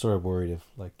long. I'm sort of worried if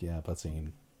about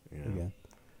seeing it again.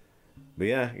 But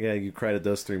yeah, you cried at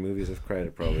those 3 movies. I've cried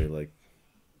at probably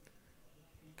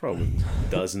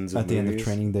dozens of at the movies. end of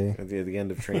Training Day. At the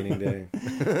end of Training Day.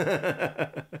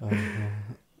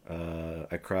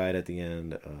 I cried at the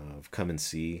end of Come and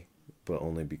See, but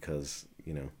only because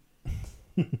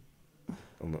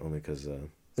only because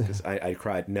I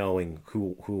cried knowing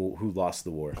who lost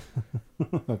the war.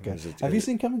 Okay. Have you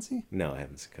seen Come and See? No, I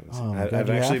haven't seen Come and See. Oh, I've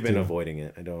actually been avoiding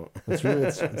it. I don't. It's really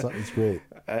it's great.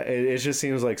 It just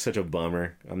seems like such a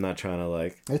bummer. I'm not trying to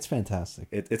like. It's fantastic.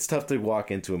 It's tough to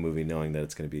walk into a movie knowing that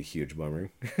it's going to be a huge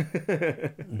bummer.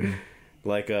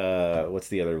 Like what's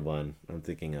the other one I'm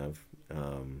thinking of?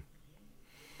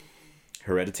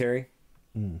 Hereditary.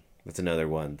 That's another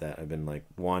one that I've been like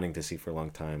wanting to see for a long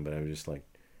time, but I'm just like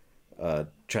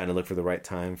trying to look for the right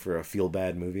time for a feel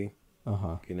bad movie.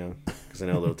 Because I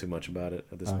know a little too much about it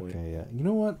at this point. Okay, yeah. You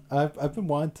know what? I've been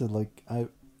wanting to like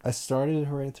I started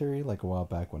Hereditary like a while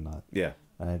back when not. Yeah.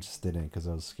 And I just didn't because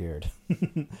I was scared.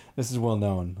 This is well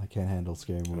known. I can't handle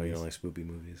scary movies. Oh, you don't like spoopy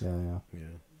movies? Yeah.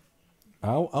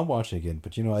 I'll watch it again,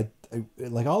 but I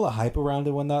like all the hype around it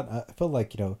and whatnot. I felt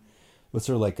like what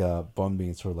sort of like bummed me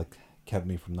and sort of like kept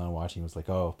me from not watching was like,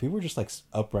 oh, people were just like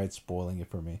upright spoiling it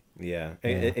for me. Yeah.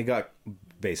 It got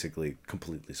basically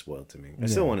completely spoiled to me. I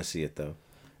still want to see it though.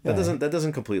 That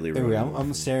doesn't completely ruin it.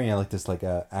 I'm staring at like this like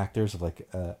actors of like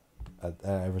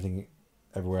everything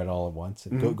everywhere at all at once.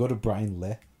 Go to Brian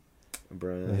Lee.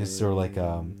 His sort of like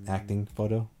acting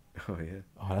photo. Oh yeah.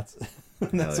 Oh,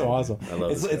 that's so awesome. I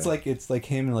love it. It's like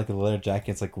him in like a leather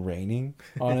jacket. It's like raining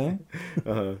on him.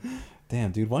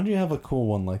 Damn, dude, why don't you have a cool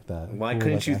one like that? Why cool,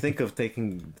 couldn't like, you think of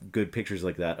taking good pictures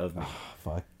like that of me?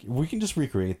 Fuck. We can just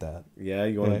recreate that. Yeah,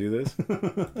 you want to do this?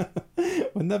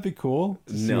 Wouldn't that be cool?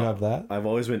 You have that? I've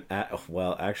always been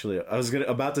well, actually, I was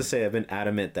about to say I've been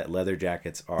adamant that leather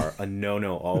jackets are a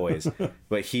no always,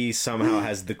 but he somehow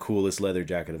has the coolest leather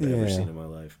jacket I've ever seen in my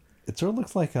life. It sort of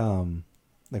looks like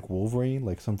Wolverine,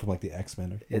 like some from like the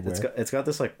X-Men. It's got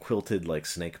this like quilted like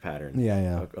snake pattern.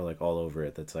 Yeah. Like all over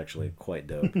it. That's actually quite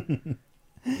dope.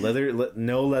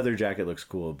 No leather jacket looks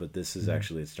cool, but this is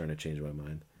actually it's starting to change my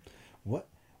mind.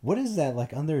 What is that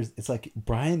like under? It's like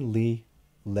Brian Lee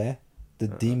Le, the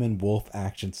Demon Wolf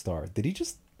action star. Did he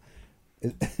just?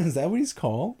 Is that what he's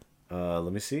called?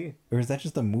 Let me see. Or is that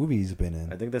just a movie he's been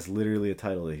in? I think that's literally a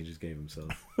title that he just gave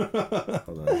himself.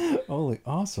 Hold on. Holy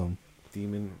awesome.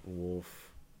 Demon Wolf.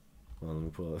 Well, let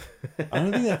me pull up. I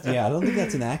don't think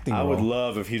that's an acting role. I would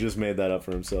love if he just made that up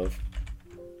for himself.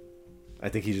 I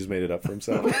think he just made it up for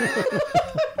himself.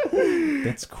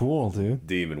 That's cool, dude.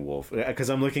 Demon Wolf. Because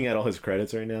I'm looking at all his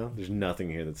credits right now. There's nothing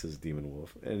here that says Demon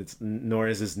Wolf. And nor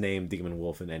is his name Demon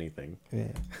Wolf in anything.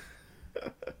 Yeah.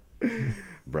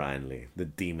 Brian Lee, the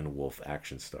Demon Wolf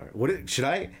action star. Should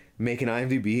I make an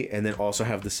IMDb and then also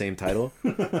have the same title?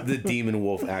 The Demon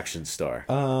Wolf action star.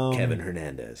 Kevin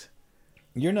Hernandez.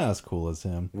 You're not as cool as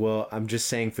him. Well, I'm just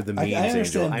saying for the memes,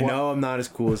 Angel. I know I'm not as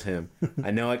cool as him.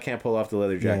 I know I can't pull off the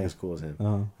leather jacket as cool as him.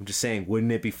 I'm just saying,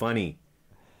 wouldn't it be funny?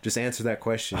 Just answer that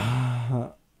question.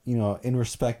 In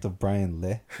respect of Brian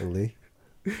Lee.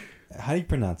 How do you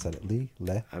pronounce that?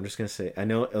 Le? I'm just going to say, I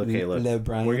know, okay, look.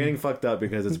 We're getting fucked up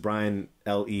because it's Brian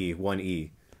L-E, 1E.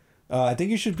 I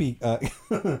think you should be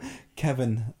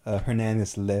Kevin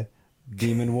Hernandez Le,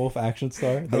 Demon Wolf action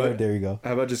star. There you go.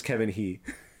 How about just Kevin He?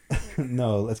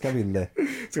 No, it's gotta be Le.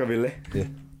 It's gotta be Le? Yeah.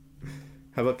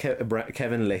 How about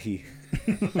Kevin Leahy?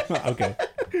 Okay.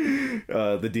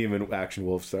 The Demon Action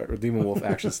Wolf star, or Demon Wolf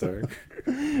action star.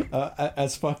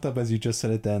 As fucked up as you just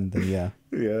said it then yeah.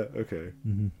 Yeah, okay.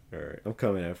 Mm-hmm. All right. I'm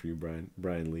coming after you,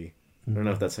 Brian Lee. I don't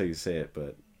know if that's how you say it,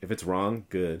 but if it's wrong,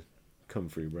 good. Come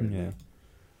for you, Brian Lee.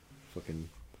 Fucking...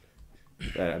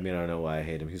 I mean, I don't know why I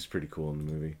hate him. He's pretty cool in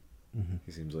the movie. Mm-hmm.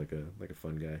 He seems like a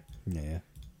fun guy. Yeah.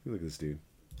 Look at this dude.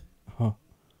 Huh.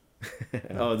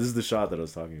 Oh, this is the shot that I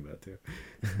was talking about too.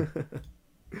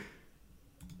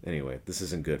 Anyway, this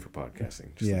isn't good for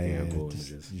podcasting. Just looking at cool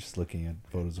images. Just looking at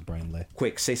photos of Brian Lee.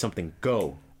 Quick, say something.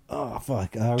 Go. Oh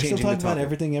fuck! We're still talking about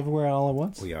everything, everywhere, all at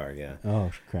once. We are, yeah. Oh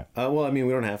crap. Well, I mean,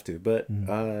 we don't have to, but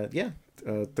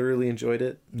thoroughly enjoyed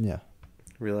it. Yeah.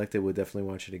 Really liked it. Would definitely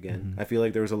watch it again. I feel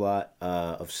like there was a lot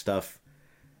of stuff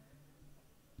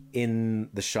in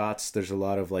the shots. There's a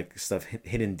lot of like stuff,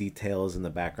 hidden details in the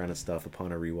background and stuff.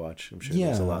 Upon a rewatch, I'm sure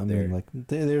there's a lot there. Like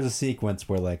there's a sequence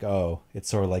where like it's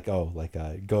sort of like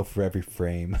go for every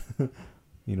frame,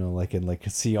 and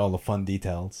see all the fun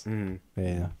details. Mm-hmm.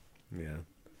 Yeah,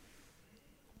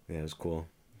 it was cool.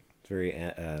 It's very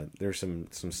there's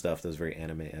some stuff that's very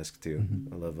anime-esque too.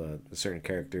 I love a certain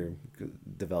character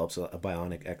develops a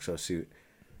bionic exosuit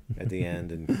at the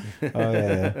end, and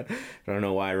I don't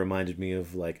know why it reminded me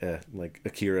of like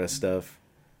Akira stuff.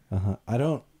 I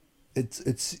don't.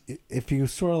 It's if you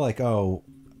sort of like I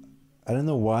don't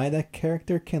know why that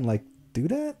character can like do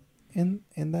that in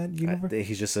that universe.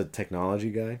 He's just a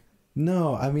technology guy.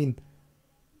 No, I mean,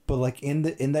 but like in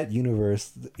that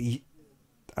universe,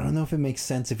 I don't know if it makes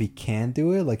sense if he can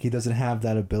do it. Like he doesn't have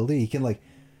that ability. He can like.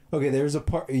 Okay, there's a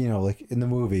part, like in the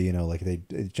movie, like they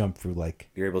jump through like...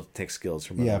 You're able to take skills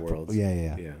from other worlds.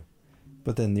 Yeah.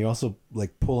 But then you're also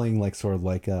like pulling like sort of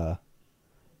like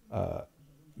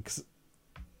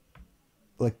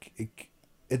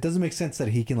it doesn't make sense that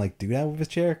he can like do that with his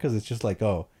chair, because it's just like,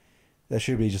 that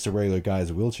should be just a regular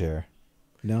guy's wheelchair,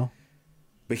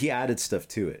 But he added stuff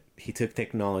to it. He took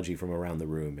technology from around the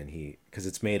room, and because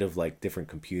it's made of like different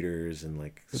computers and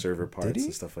like server parts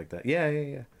and stuff like that. Yeah.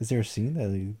 Is there a scene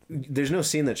that There's no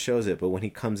scene that shows it, but when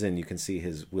he comes in, you can see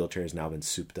his wheelchair has now been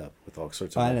souped up with all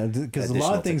sorts of. I know, because a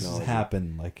lot of things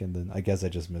happen, like, and then I guess I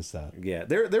just missed that. Yeah,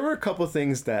 there were a couple of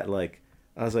things that like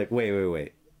I was like,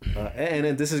 wait,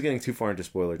 and this is getting too far into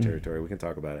spoiler territory. We can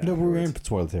talk about it. No, we're in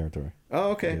spoiler territory.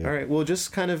 Oh, okay, all right. Well,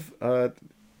 just kind of.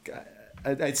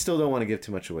 I still don't want to give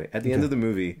too much away. At the end of the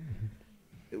movie,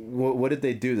 what did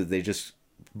they do? Did they just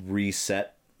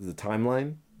reset the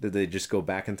timeline? Did they just go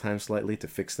back in time slightly to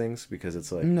fix things? Because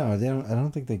it's like... No, they don't. I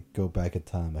don't think they go back in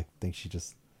time. I think she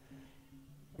just...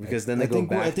 Because then they go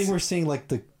back... I think we're seeing like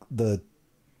the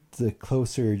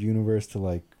closer universe to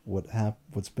like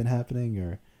what's been happening,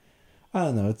 or... I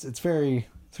don't know. It's very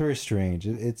strange.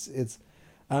 It's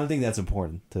I don't think that's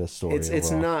important to the story.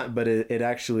 It's not, but it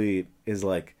actually is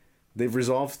like... They've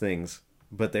resolved things,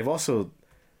 but they've also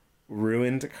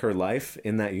ruined her life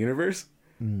in that universe.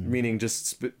 Meaning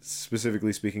just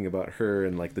specifically speaking about her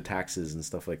and like the taxes and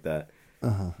stuff like that.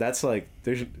 That's like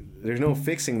there's no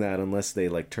fixing that unless they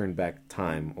like turn back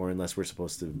time, or unless we're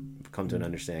supposed to come to an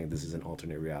understanding this is an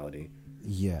alternate reality.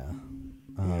 Yeah.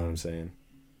 You know what I'm saying?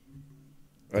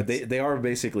 Or they are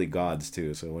basically gods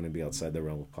too, so it wouldn't be outside the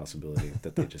realm of possibility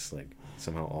that they just like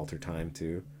somehow alter time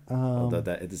too. Although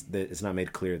that it's not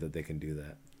made clear that they can do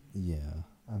that. Yeah,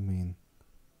 I mean,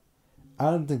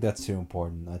 I don't think that's too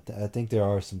important. I think there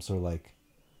are some sort of like,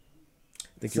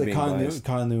 I think you're being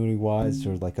continuity wise,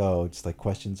 or like just like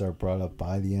questions are brought up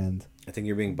by the end. I think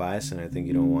you're being biased, and I think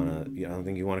you don't want to. I don't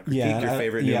think you want to critique your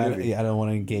favorite new movie. Yeah, I don't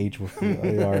want to engage with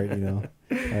the art,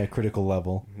 at a critical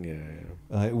level. Yeah.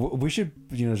 We should,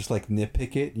 just like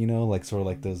nitpick it, like sort of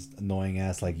like those annoying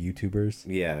ass like YouTubers.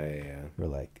 Yeah. We're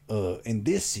like, in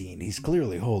this scene, he's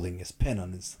clearly holding his pen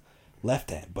on his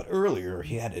left hand, but earlier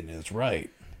he had it in his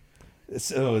right.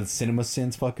 It's cinema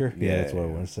sins, fucker. Yeah, that's what I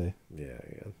want to say. Yeah.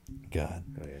 God.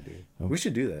 Oh yeah, dude. We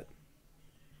should do that.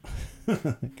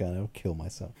 God, I'll kill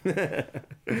myself.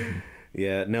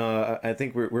 Yeah, no, I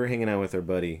think we're hanging out with our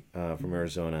buddy from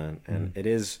Arizona, and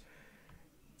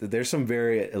there's some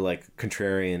very like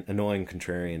annoying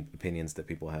contrarian opinions that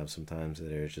people have sometimes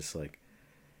that are just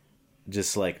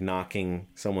like knocking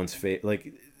someone's face.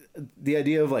 Like the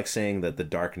idea of like saying that The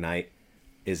Dark Knight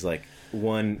is like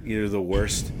either the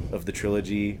worst of the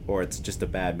trilogy or it's just a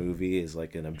bad movie is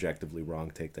like an objectively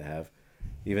wrong take to have,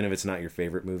 even if it's not your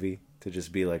favorite movie. To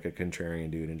just be like a contrarian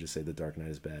dude and just say The Dark Knight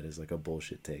is bad is like a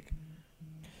bullshit take.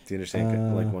 Do you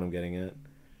understand like what I'm getting at?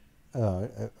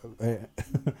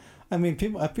 I mean,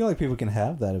 I feel like people can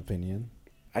have that opinion.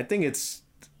 I think you're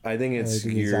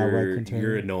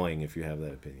annoying if you have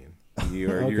that opinion.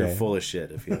 You're full of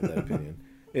shit if you have that opinion.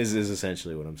 Is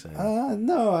essentially what I'm saying.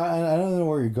 No, I don't know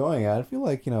where you're going at. I feel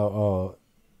like I don't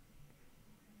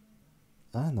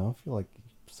know. I feel like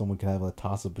someone can have a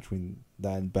toss up between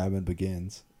that and Batman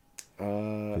Begins.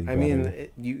 I mean,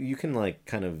 you can like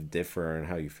kind of differ on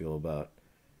how you feel about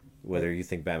whether you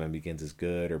think Batman Begins is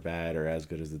good or bad or as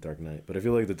good as The Dark Knight. But I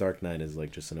feel like The Dark Knight is like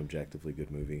just an objectively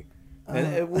good movie. And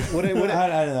I don't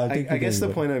know. I guess the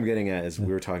point I'm getting at is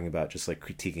we were talking about just like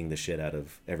critiquing the shit out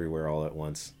of everywhere all at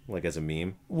once, like as a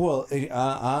meme. Well,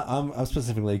 I'm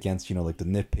specifically against like the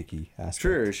nitpicky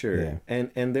aspect. Sure. Yeah.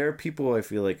 And there are people I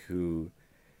feel like who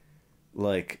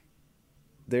like.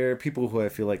 There are people who I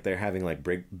feel like they're having like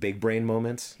big brain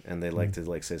moments, and they like to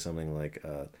like say something like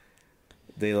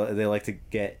they like to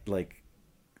get like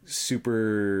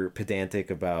super pedantic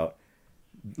about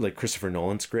like Christopher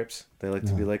Nolan scripts. They like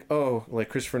to be like, oh, like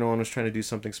Christopher Nolan was trying to do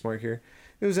something smart here.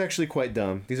 It was actually quite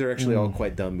dumb. These are actually all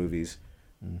quite dumb movies.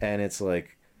 And it's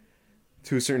like,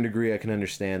 to a certain degree, I can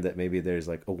understand that maybe there's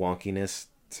like a wonkiness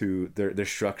to they're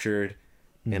structured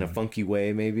in a funky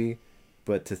way maybe.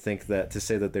 But to say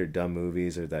that they're dumb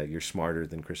movies or that you're smarter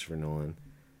than Christopher Nolan,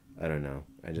 I don't know.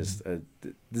 I just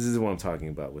this is what I'm talking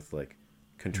about with like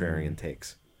contrarian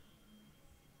takes.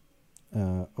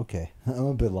 Okay, I'm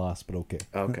a bit lost, but okay.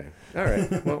 Okay, all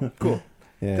right. Well, cool.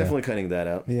 Yeah. Definitely cutting that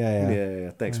out.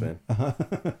 Yeah. Thanks, man.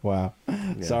 Wow.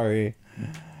 Yeah. Sorry.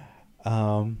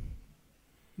 What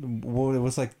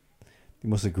was like the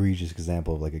most egregious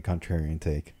example of like a contrarian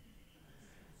take?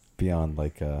 Beyond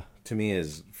like to me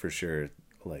is for sure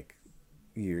like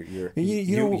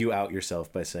you out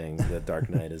yourself by saying that Dark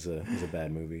Knight is a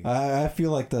bad movie. I feel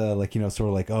like the like sort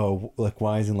of like like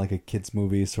why isn't like a kids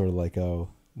movie sort of like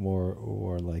more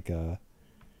or like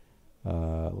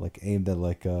aimed at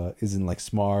like isn't like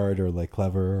smart or like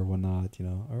clever or whatnot,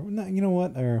 or not,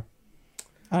 what, or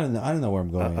I don't know where I'm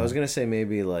going. I was gonna say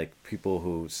maybe like people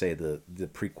who say the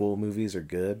prequel movies are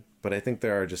good, but I think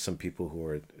there are just some people who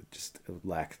are just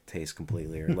lack taste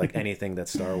completely, or like anything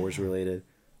that's Star Wars related,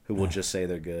 who will just say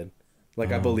they're good.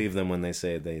 Like I believe them when they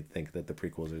say they think that the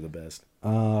prequels are the best.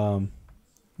 You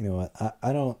know what?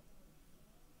 I don't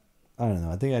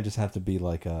know. I think I just have to be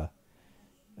like I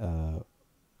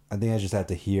think I just have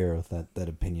to hear that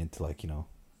opinion to like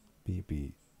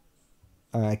be.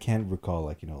 I can't recall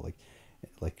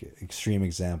like extreme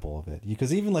example of it,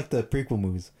 because even like the prequel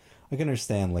movies, I can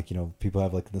understand like people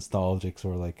have like nostalgic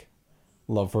sort of like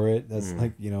love for it. That's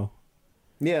like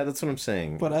yeah, that's what I'm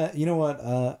saying. But you know what?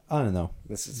 I don't know.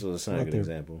 That's not a good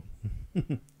example.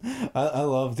 I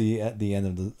love the end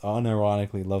of the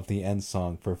unironically love the end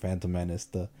song for Phantom Menace.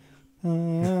 The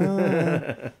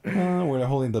where they're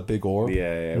holding the big orb.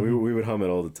 Yeah. We would hum it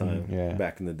all the time. Yeah.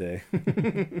 Back in the day.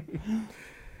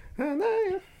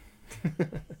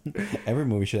 Every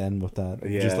movie should end with that.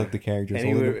 Yeah. Just like the characters.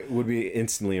 Any would be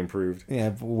instantly improved.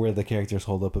 Yeah, where the characters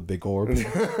hold up a big orb.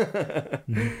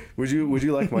 Would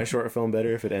you like my short film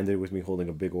better if it ended with me holding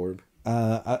a big orb?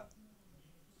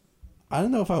 I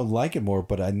don't know if I would like it more,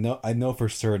 but I know for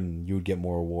certain you would get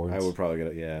more awards. I would probably get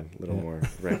a little more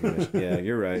recognition. Yeah,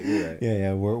 you're right.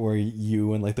 Yeah. Where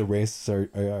you and like the racists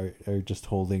are just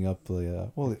holding up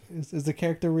the is the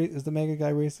character is the mega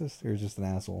guy racist or just an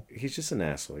asshole? He's just an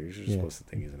asshole. You're just supposed to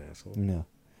think he's an asshole. No,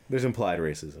 there's implied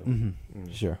racism.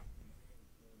 Mm-hmm. Sure.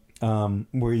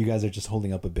 Where you guys are just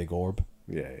holding up a big orb.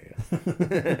 Yeah.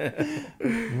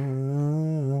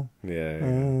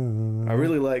 I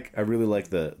really like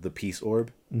the peace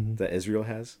orb that Israel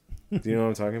has. Do you know what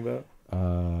I'm talking about?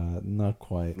 Not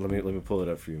quite. Let me pull it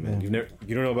up for you, man. You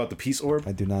don't know about the peace orb?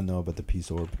 I do not know about the peace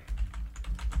orb.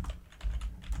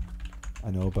 I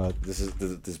know about this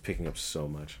is picking up so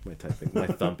much. My typing, my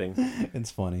thumping.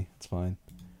 It's funny. It's fine.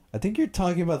 I think you're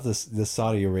talking about the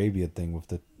Saudi Arabia thing with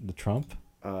the Trump.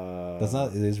 That's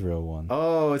not the Israel one.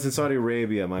 Oh, it's in Saudi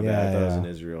Arabia. My bad. I thought it was in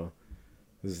Israel.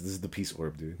 This is the peace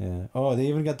orb, dude. Yeah. Oh, they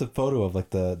even got the photo of like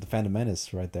the Phantom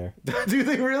Menace right there. Do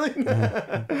they really?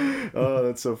 Oh,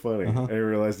 that's so funny. I didn't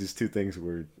realize these two things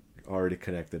were already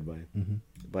connected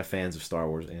by fans of Star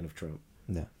Wars and of Trump.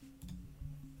 Yeah.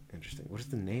 Interesting. What is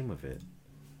the name of it?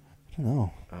 I don't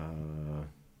know. Damn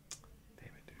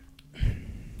it, dude.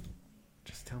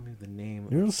 Just tell me the name.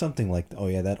 There was something like, oh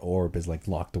yeah, that orb is like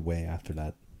locked away after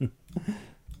that.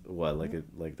 What,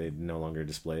 like they no longer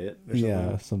display it? Or something?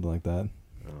 Yeah, something like that.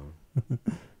 Oh,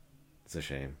 it's a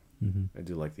shame. I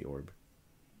do like the orb.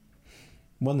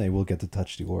 One day we'll get to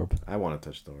touch the orb. I want to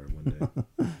touch the orb one day.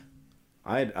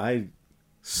 I'd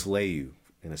slay you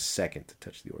in a second to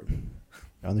touch the orb.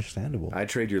 Understandable. I'd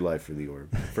trade your life for the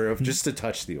orb, for just to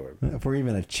touch the orb. For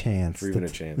even a chance. For even a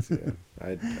chance, yeah.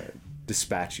 I'd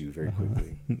dispatch you very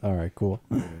quickly. All right, cool.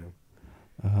 Yeah.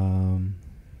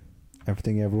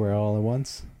 Everything Everywhere All at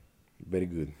Once. Very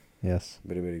good. Yes.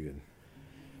 Very, very good.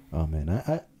 Oh man,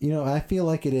 I feel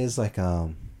like it is like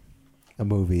a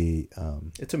movie.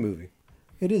 It's a movie.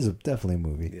 It is definitely a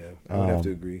movie. Yeah, I would have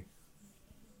to agree.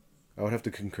 I would have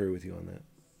to concur with you on that.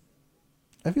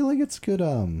 I feel like it's a good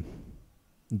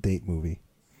date movie.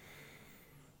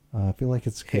 I feel like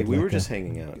it's good. Hey, we were just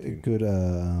hanging out, dude. Good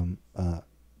yeah.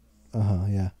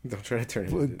 Don't try to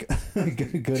turn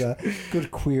it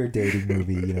good queer dating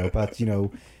movie, about,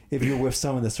 if you're with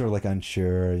someone that's sort of like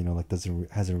unsure, like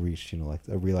hasn't reached, like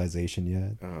a realization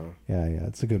yet. Yeah,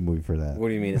 it's a good movie for that. What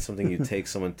do you mean? It's something you take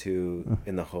someone to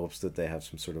in the hopes that they have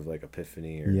some sort of like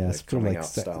epiphany or like coming out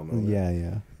style moment.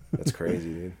 Yeah. That's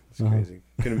crazy, dude. It's crazy.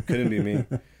 Couldn't be me.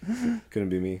 Couldn't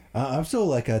be me. I'm still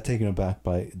like taken aback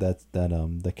by that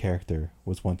the character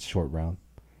was once Short Round,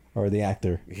 or the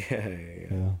actor.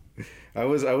 Yeah. I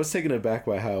was taken aback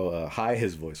by how high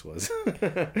his voice was.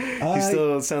 He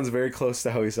still sounds very close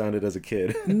to how he sounded as a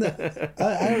kid.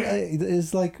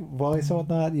 It's like voice and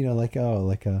whatnot,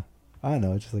 I don't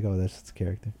know, it's just like, oh, that's just a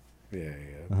character.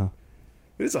 Yeah.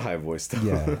 It is a high voice though.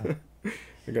 Yeah.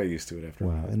 I got used to it after.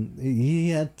 Wow, and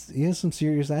he has some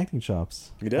serious acting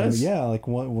chops. He does. Yeah, like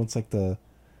once like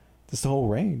just the whole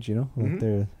range,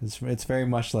 like it's very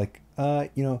much like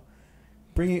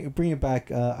bring it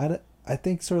back. I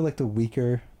think sort of like the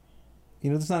weaker,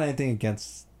 there's not anything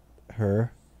against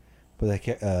her, but like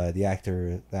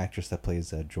the actress that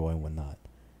plays Joy and whatnot.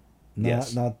 Not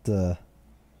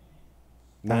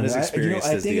as experienced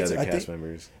as the other cast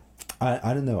members.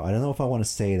 I don't know. I don't know if I want to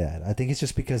say that. I think it's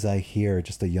just because I hear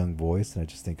just a young voice and I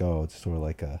just think, oh, it's sort of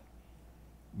like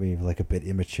maybe like a bit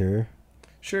immature.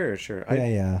 Sure.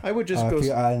 Yeah. I would just go.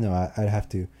 I don't know. I'd have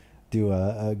to do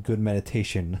a good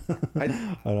meditation. I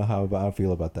don't know how I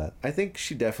feel about that. I think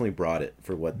she definitely brought it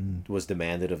for what was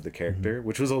demanded of the character,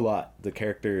 which was a lot. The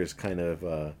character is kind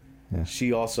of.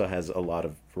 She also has a lot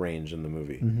of range in the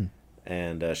movie,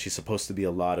 and she's supposed to be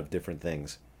a lot of different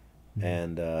things.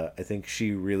 And I think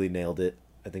she really nailed it.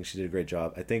 I think she did a great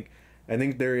job. I think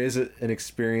there is an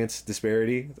experience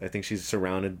disparity. I think she's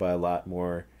surrounded by a lot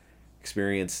more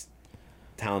experienced,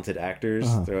 talented actors.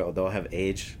 They'll have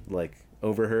age like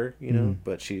over her,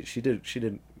 but she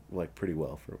did like pretty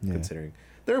well for considering.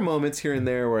 There are moments here and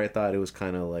there where I thought it was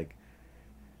kind of like,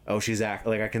 oh, she's like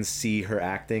I can see her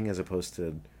acting as opposed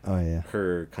to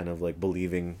her kind of like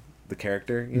believing the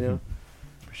character,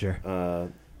 For sure.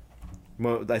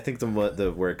 I think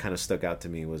the where it kind of stuck out to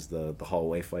me was the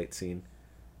hallway fight scene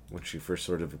when she first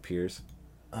sort of appears.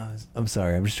 I'm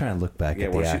sorry, I'm just trying to look back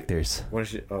at the actors. I'm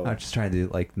just trying to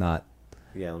like not.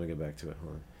 Yeah, let me get back to it.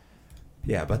 Hold on.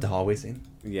 Yeah, about the hallway scene.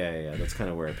 Yeah. That's kind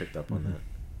of where I picked up on that.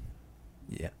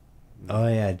 Yeah. Oh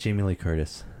yeah, Jamie Lee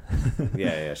Curtis.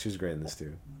 Yeah, she was great in this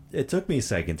too. It took me a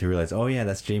second to realize, oh yeah,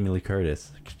 that's Jamie Lee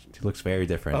Curtis. She looks very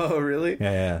different. Oh really?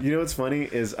 Yeah. You know what's funny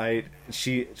is I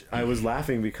was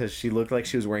laughing because she looked like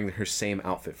she was wearing her same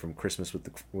outfit from Christmas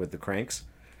with the Cranks.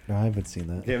 No, I haven't seen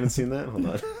that. You haven't seen that? Hold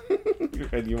on.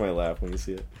 You might laugh when you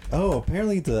see it. Oh,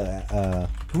 apparently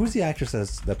who's the actress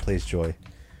that plays Joy?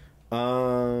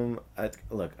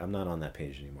 Look, I'm not on that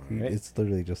page anymore. Right? It's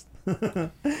literally just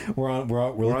we're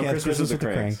looking at Christmas with the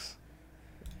Cranks.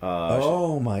 You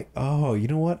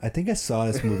know what? I think I saw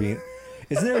this movie.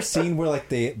 Isn't there a scene where like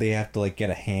they have to like get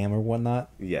a ham or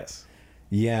whatnot? Yes.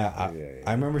 Yeah,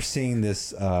 I remember seeing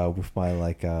this with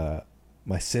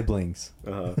my siblings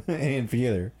in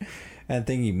theater, and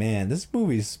thinking, man, this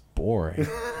movie's boring.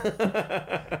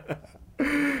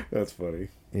 That's funny.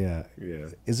 Yeah. Yeah.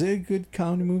 Is it a good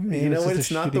comedy movie? Man, you know what?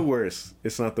 It's not the worst.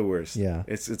 It's not the worst. Yeah.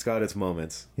 It's got its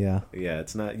moments. Yeah. Yeah.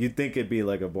 It's not. You'd think it'd be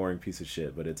like a boring piece of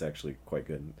shit, but it's actually quite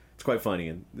good. It's quite funny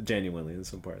and genuinely in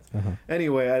some parts.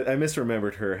 Anyway, I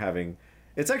misremembered her having.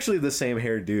 It's actually the same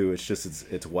hairdo. It's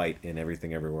just it's white in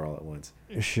Everything Everywhere All at Once.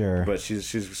 Sure. But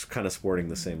she's kind of sporting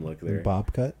the same look there.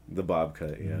 Bob cut. The bob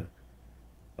cut, yeah.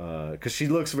 Because she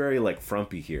looks very like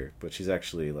frumpy here, but she's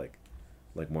actually like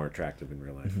more attractive in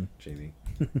real life, Jamie.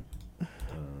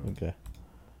 Okay.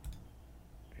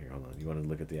 Here, hold on. You want to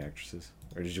look at the actresses,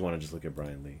 or did you want to just look at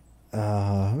Brian Lee?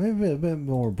 Maybe a bit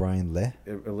more Brian Lee.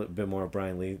 A little bit more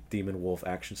Brian Lee, Demon Wolf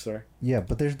action star. Yeah,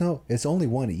 but it's only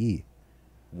one E.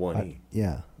 One E.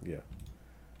 Yeah. Yeah.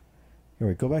 Here,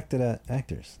 wait, go back to the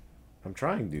actors. I'm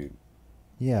trying, dude.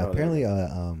 Yeah, apparently,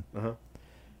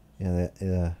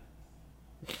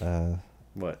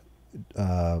 What?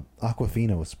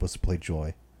 Aquafina was supposed to play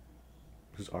Joy.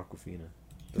 Who's Aquafina?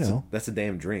 That's a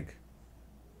damn drink.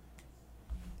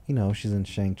 You know, she's in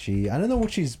Shang-Chi. I don't know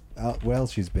what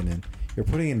else she's been in. You're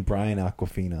putting in Brian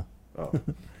Aquafina. Oh, here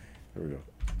we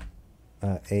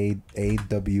go.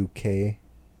 AWK.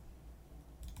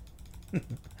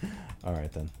 All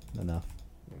right then, enough.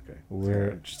 Okay,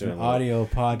 We're just an audio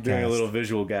podcast. Doing a little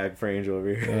visual gag for Angel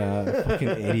over here. Yeah, fucking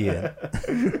idiot.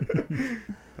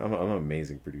 I'm an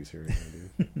amazing producer right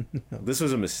now, dude. This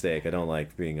was a mistake. I don't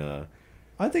like being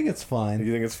I think it's fine.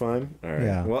 You think it's fine? All right.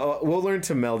 Yeah. Well, we'll learn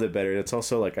to meld it better. It's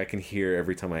also like I can hear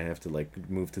every time I have to like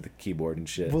move to the keyboard and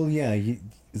shit. Well, yeah.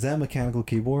 Is that a mechanical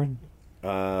keyboard?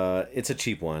 It's a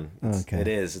cheap one. Okay. It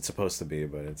is. It's supposed to be,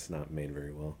 but it's not made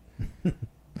very well.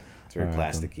 It's very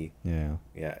plasticky. Yeah.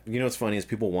 Yeah. You know what's funny is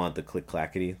people want the click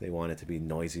clackety. They want it to be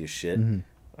noisy as shit.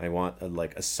 I want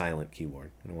a silent keyboard.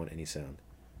 I don't want any sound.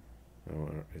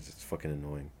 It's fucking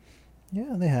annoying.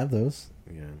 Yeah, they have those.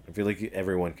 Yeah, I feel like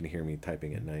everyone can hear me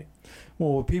typing at night.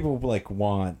 Well, what people like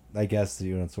want, I guess,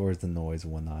 it's always the noise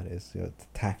and whatnot, is the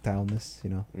tactileness,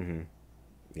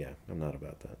 Yeah, I'm not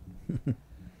about that. I'm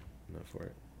not for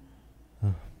it.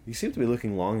 You seem to be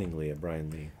looking longingly at Brian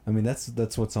Lee. I mean,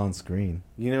 that's what's on screen.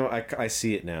 You know, I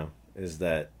see it now. Is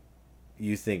that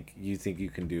you think you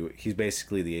can do it. He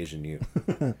basically the Asian you.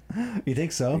 You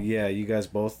think so? Yeah, you guys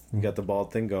both got the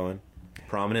bald thing going,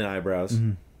 prominent eyebrows,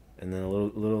 and then a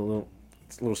little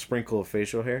sprinkle of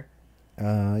facial hair.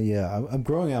 Yeah, I'm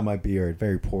growing out my beard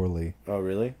very poorly. Oh,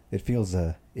 really? It feels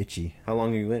itchy. How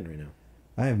long are you in right now?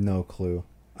 I have no clue.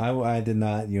 I did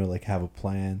not have a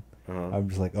plan. I'm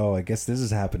just like, oh, I guess this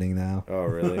is happening now. Oh,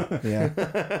 really? Yeah.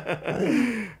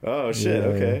 Oh, shit. Yeah,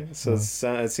 okay. yeah. So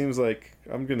it seems like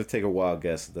I'm going to take a wild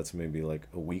guess that's maybe like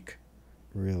a week.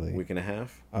 Really? Week and a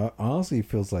half? Honestly, it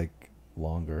feels like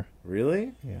longer.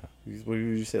 Really? Yeah. What would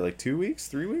you say, like 2 weeks?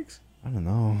 3 weeks? I don't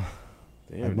know.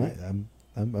 Damn,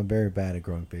 I'm very bad at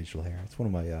growing facial hair. It's one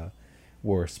of my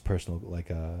worst personal,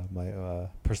 my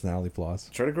personality flaws.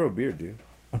 Try to grow a beard, dude.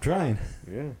 I'm trying.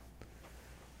 Yeah.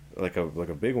 Like a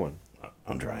big one.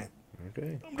 I'm trying.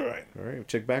 Okay. I'm trying. All right.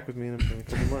 Check back with me in a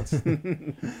couple months.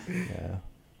 Yeah.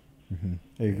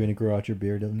 Are you going to grow out your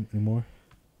beard anymore?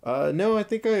 No, I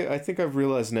think I've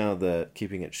realized now that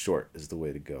keeping it short is the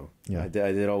way to go. Yeah. I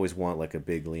did always want like a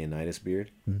big Leonidas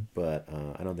beard, but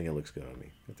I don't think it looks good on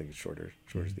me. I think it's shorter.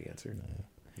 Shorter's the answer.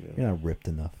 Yeah. You're not ripped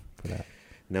enough for that.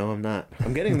 No, I'm not.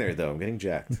 I'm getting there though. I'm getting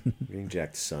jacked. I'm getting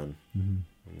jacked, son.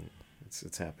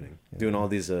 It's happening. Yeah. Doing all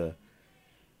these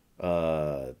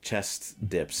chest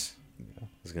dips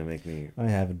is gonna make me. I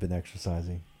haven't been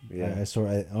exercising. Yeah,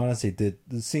 I honestly did.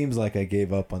 It seems like I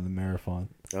gave up on the marathon.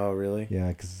 Oh, really? Yeah,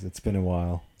 because it's been a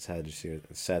while. It's sad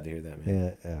to hear that,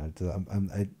 man.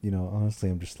 Yeah. Honestly,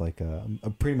 I'm just like,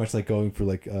 I'm pretty much like going for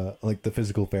like the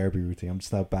physical therapy routine. I'm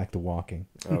just now back to walking.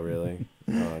 Oh, really?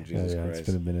 Oh, Jesus Christ! It's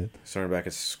been a minute. Starting back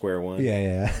at square one.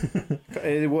 Yeah.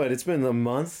 What? It's been a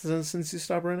month since you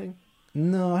stopped running.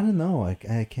 No, I don't know. I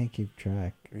can't keep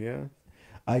track. Yeah.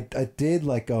 I did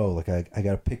like I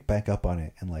gotta pick back up on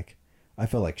it, and like I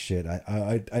felt like shit.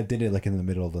 I did it like in the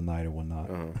middle of the night or whatnot.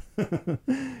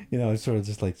 You know, it's sort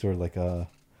of like I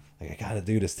gotta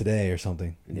do this today or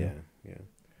something. Yeah.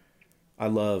 I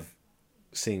love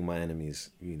seeing my enemies,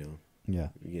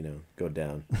 go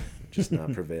down, just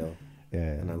not prevail. Yeah,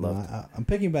 and I love. I'm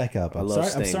picking back up. I'm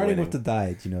starting winning. With the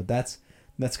diet. You know, that's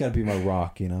got to be my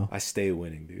rock. You know, I stay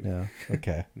winning, dude. Yeah.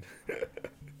 Okay.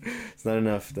 It's not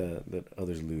enough that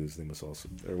others lose; they must also.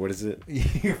 Or what is it?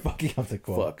 You're fucking up the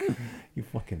quote. Fuck. You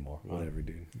fucking moron. Whatever,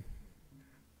 dude.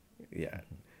 Yeah.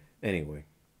 Anyway,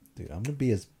 dude, I'm gonna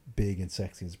be as big and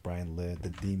sexy as Brian Lidd, the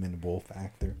demon wolf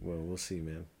actor. Well, we'll see,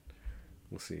 man.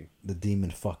 We'll see. The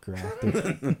demon fucker actor.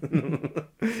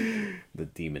 The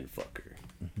demon fucker.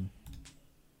 Mm-hmm.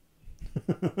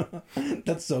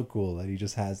 That's so cool that he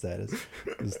just has that as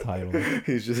his title.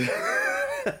 He's just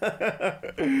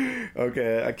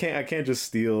okay. I can't just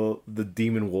steal the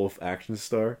demon wolf action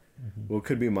star. Mm-hmm. Well, it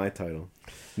could be my title.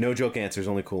 No joke answers,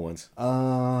 only cool ones.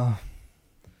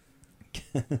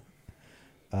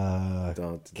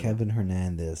 Don't. Kevin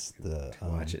Hernandez.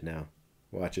 Watch it now.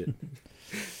 Watch it.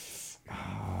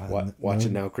 Watch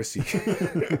it now, Chrissy.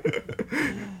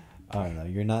 I don't know.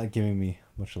 You're not giving me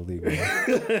much leeway.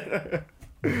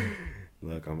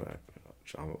 Look,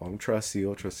 I'm trusty.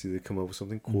 I'll trust you to come up with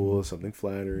something cool, something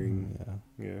flattering.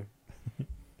 Yeah.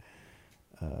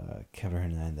 Kevin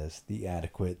Hernandez, the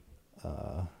adequate.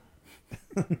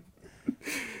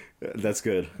 That's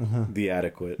good. The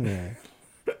adequate. Yeah.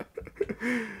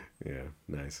 Yeah.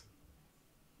 Nice.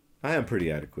 I am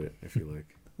pretty adequate, I feel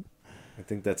like. I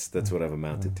think that's what I've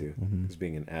amounted to, is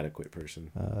being an adequate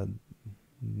person.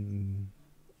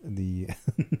 The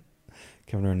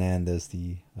Kevin Hernandez,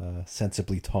 the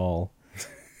sensibly tall,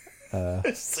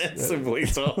 sensibly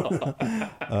tall,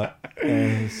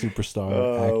 superstar,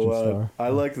 action star. I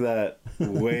like that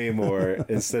way more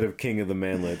instead of King of the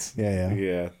Manlets.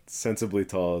 Yeah. Sensibly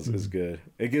tall is good.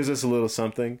 It gives us a little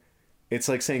something. It's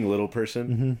like saying little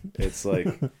person. It's like,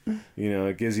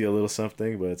 it gives you a little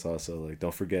something, but it's also like,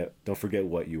 don't forget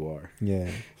what you are. Yeah.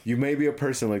 You may be a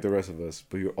person like the rest of us,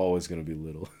 but you're always going to be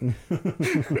little.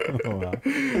 Oh, wow.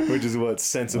 Which is what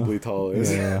sensibly tall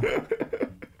is. Yeah.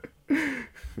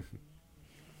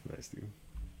 Nice, dude.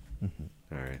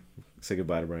 All right. Say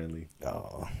goodbye to Brian Lee.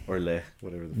 Oh. Or Le,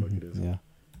 whatever the fuck it is. Yeah.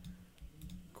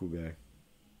 Cool guy.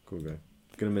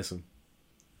 Gonna miss him.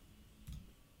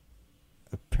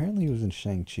 Apparently he was in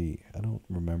Shang-Chi. I don't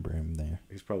remember him there.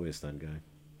 He's probably a stunt guy.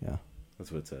 Yeah. That's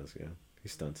what it says, yeah. He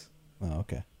stunts. Oh,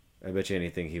 okay. I bet you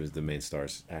anything he was the main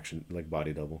star's action, like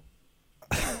body double.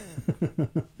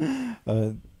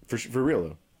 For real,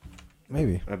 though.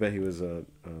 Maybe. I bet he was the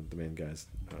main guy's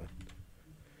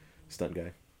stunt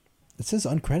guy. It says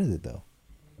uncredited, though.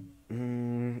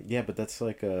 Yeah, but that's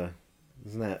like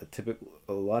isn't that a typical?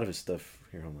 A lot of his stuff.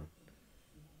 Here, hold on.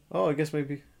 Oh, I guess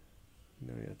maybe.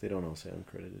 No, yeah, they don't all say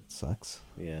uncredited. Sucks.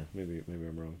 Yeah, maybe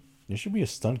I'm wrong. There should be a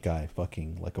stunt guy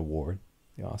fucking like award,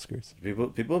 the Oscars.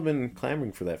 People have been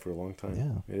clamoring for that for a long time.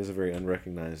 Yeah, it is a very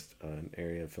unrecognized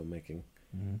area of filmmaking.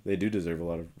 They do deserve a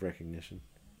lot of recognition.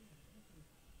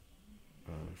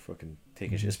 Fucking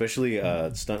taking shit, especially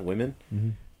stunt women.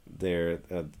 They're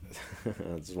I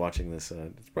was watching this.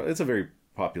 It's a very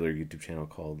popular YouTube channel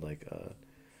called like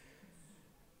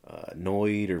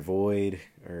Noid or Void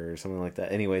or something like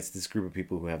that. Anyway, it's this group of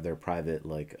people who have their private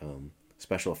like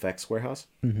special effects warehouse,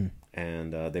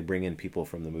 and they bring in people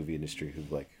from the movie industry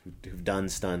who've done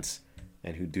stunts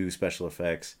and who do special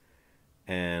effects.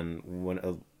 And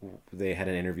when they had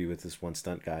an interview with this one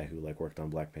stunt guy who like worked on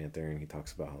Black Panther, and he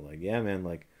talks about how like, yeah, man,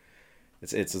 like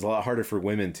it's a lot harder for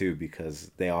women too,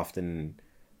 because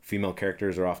female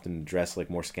characters are often dressed like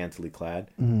more scantily clad,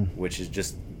 which is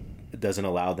just doesn't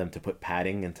allow them to put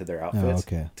padding into their outfits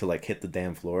to like hit the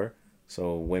damn floor.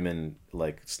 So women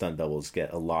like stunt doubles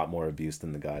get a lot more abuse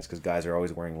than the guys, because guys are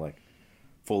always wearing like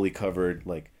fully covered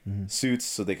like suits,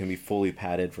 so they can be fully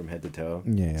padded from head to toe.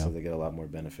 Yeah. So they get a lot more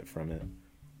benefit from it.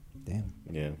 Damn.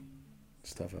 Yeah,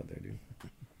 it's tough out there, dude.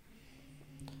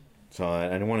 So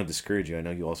I don't want to discourage you. I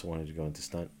know you also wanted to go into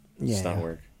stunt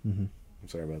work. I'm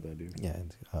sorry about that, dude. Yeah,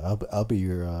 I'll be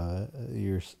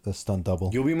your stunt double.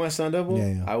 You'll be my stunt double?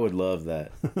 Yeah. I would love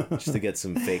that. Just to get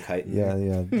some fake height.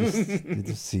 Yeah.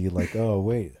 Just see like, oh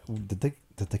wait, did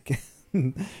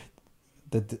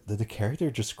the character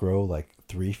just grow like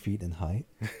 3 feet in height?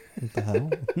 What the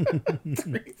hell?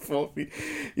 3, 4 feet.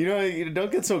 You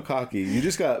don't get so cocky.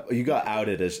 You got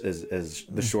outed as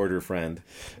the shorter friend.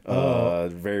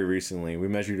 Very recently, we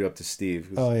measured you up to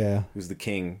Steve. Who's the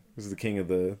king? Who's the king of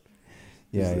the?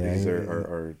 He's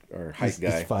our height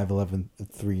guy. He's 5'11",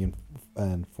 3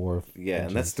 and 4. Yeah, inches.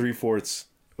 And that's 3/4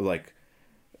 like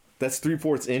that's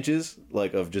 3/4 inches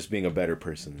like of just being a better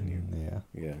person than you.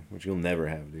 Yeah, which you'll never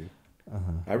have, dude.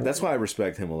 That's why I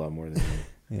respect him a lot more than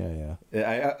you.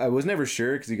 I was never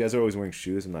sure because you guys are always wearing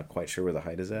shoes. I'm not quite sure where the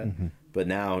height is at, but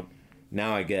now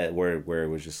I get where it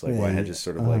was just like I had just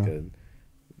sort of like a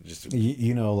just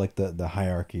you know, like the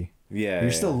hierarchy. Yeah,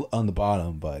 you're still on the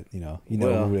bottom, but you know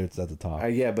who it's at the top.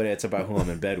 Yeah, but it's about who I'm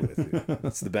in bed with. Dude.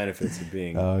 It's the benefits of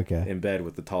being in bed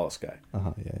with the tallest guy.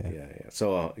 Yeah.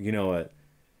 So you know what?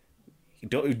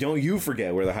 Don't you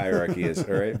forget where the hierarchy is,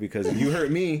 all right? Because if you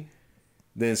hurt me,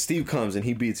 then Steve comes and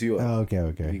he beats you up.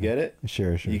 Okay. You get it?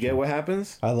 Sure. You get what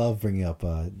happens? I love bringing up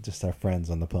just our friends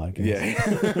on the podcast.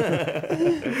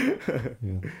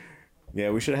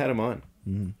 Yeah, we should have had him on.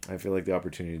 I feel like the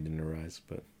opportunity didn't arise,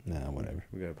 but nah, whatever.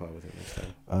 We gotta pot with him next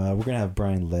time. We're gonna have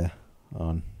Brian Le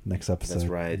on next episode. That's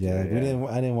right. Yeah, I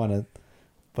didn't want to,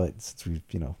 but since we've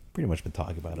pretty much been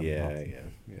talking about him. Yeah.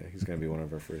 He's gonna be one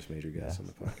of our first major guests on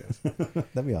the podcast.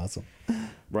 That'd be awesome.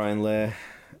 Brian Le.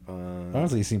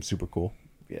 Honestly, he seems super cool.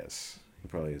 Yes, he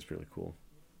probably is really cool.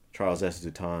 Charles S.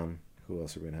 Dutton. Who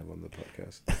else are we gonna have on the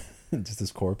podcast? Just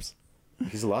his corpse.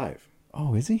 He's alive.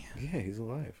 Oh, is he? Yeah, he's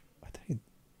alive.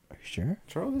 Are you sure?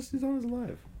 Charles S. Dutton is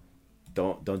alive.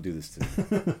 Don't do this to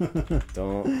me.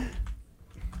 Don't.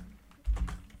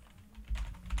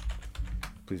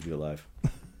 Please be alive.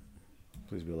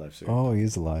 Please be alive, sir. Oh, he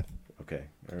is alive. Okay.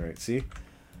 All right. See?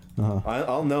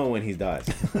 I'll know when he dies.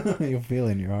 You'll feel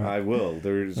it in your heart. I will.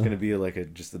 There's going to be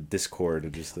like just a discord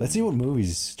of just. Let's see what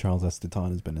movies Charles S. Dutton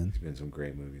has been in. He's been in some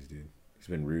great movies, dude. He's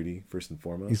been Rudy, first and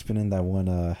foremost. He's been in that one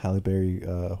Halle Berry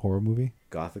horror movie.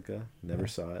 Gothica. Never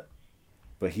saw it.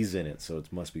 But he's in it, so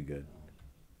it must be good.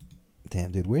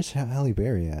 Damn, dude. Where's Halle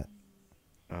Berry at?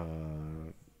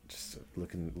 Just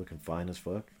looking fine as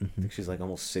fuck. I think she's like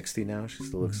almost 60 now. She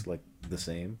still looks like the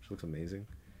same. She looks amazing.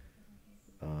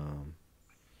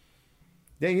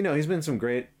 Yeah, he's been in some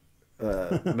great,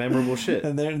 memorable shit.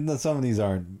 And some of these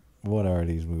aren't. What are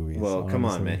these movies? Well, honestly? Come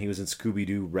on, man. He was in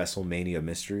Scooby-Doo WrestleMania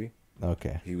Mystery.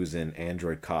 Okay. He was in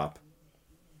Android Cop,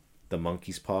 The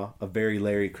Monkey's Paw, A Very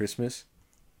Larry Christmas.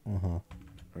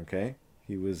 Okay.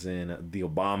 He was in The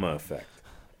Obama Effect.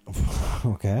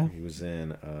 Okay. He was in,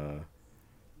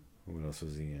 what else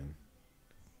was he in?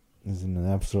 He was in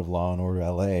an episode of Law and Order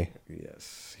LA.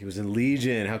 Yes. He was in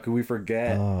Legion. How could we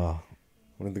forget? Oh.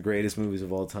 One of the greatest movies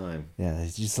of all time. Yeah,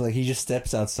 it's just like he just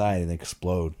steps outside and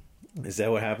explode. Is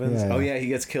that what happens? Yeah. Oh yeah, he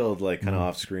gets killed like kind of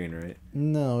off screen, right?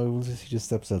 No, he just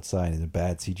steps outside and a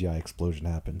bad CGI explosion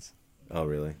happens. Oh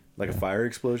really? Like a fire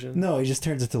explosion? No, he just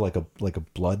turns into like a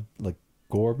blood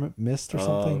gore mist or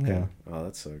something. Okay. Yeah. Oh,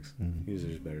 that sucks. He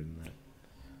deserves better than that.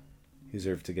 He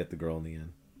deserved to get the girl in the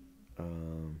end.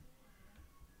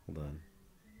 Hold on.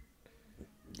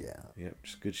 Yeah. Yep.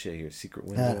 Just good shit here. Secret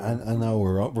Window. I know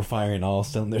we're firing all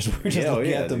cylinders. We're just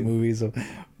looking at the movies of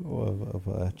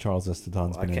Charles S.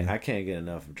 Dutton's. I can't get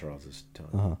enough of Charles S.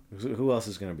 Dutton. Who else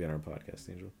is going to be on our podcast,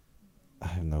 Angel? I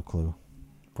have no clue.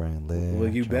 Brian Le. Well,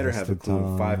 you Charles better have a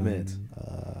clue. 5 minutes.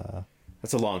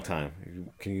 That's a long time.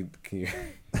 Can you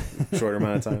shorter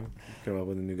amount of time come up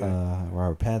with a new guy?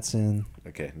 Robert Pattinson.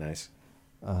 Okay, nice.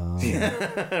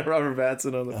 Robert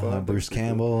Pattinson on the pod. Bruce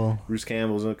Campbell. Bruce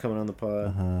Campbell's coming on the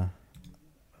pod.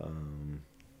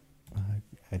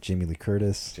 Jamie Lee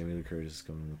Curtis. Jamie Lee Curtis is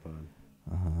coming on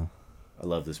the pod. I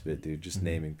love this bit, dude. Just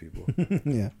naming people.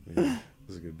 Yeah. This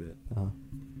is a good bit. But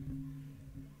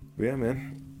yeah,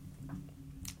 man.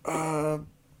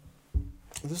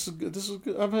 This is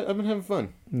good. I've been having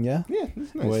fun. Yeah. Yeah, this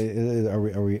is nice. Wait, are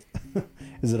we?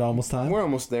 Is it almost time? We're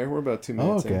almost there. We're about 2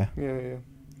 minutes. Oh, okay. In. Yeah.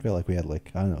 I feel like we had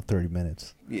 30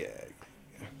 minutes. Yeah.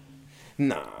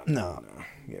 Nah. Yeah,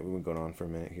 we've been going on for a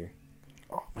minute here.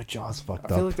 Oh, my jaw's fucked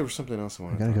up. I feel like there was something else I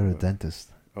wanted to gotta go to the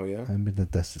dentist. Oh yeah. I haven't been to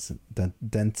the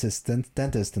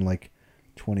dentist in like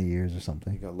 20 years or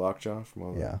something. You got lockjaw from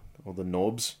all the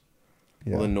knobs.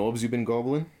 Yeah. All the knobs you've been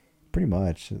gobbling. Pretty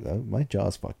much. My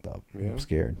jaw's fucked up. Yeah. I'm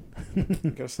scared.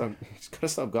 You gotta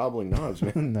stop gobbling knobs,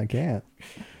 man. I can't.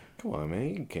 Come on,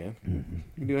 man. You can. Mm-hmm. You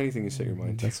can do anything you set your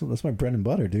mind to. That's my bread and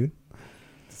butter, dude.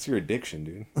 That's your addiction,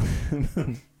 dude.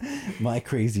 My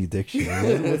crazy addiction.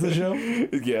 What's the show?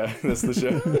 Yeah, that's the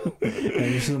show.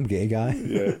 And you're some gay guy.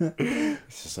 Yeah.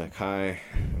 It's just like, hi,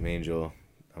 I'm Angel.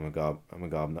 I'm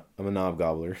a knob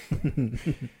gobbler. I'm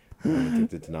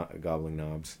addicted to gobbling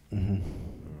knobs. Mm-hmm.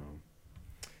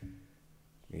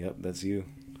 Yep, that's you.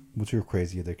 What's your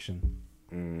crazy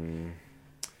addiction?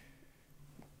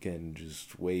 Getting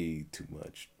just way too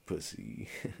much pussy.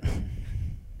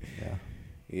 Yeah.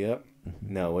 Yep.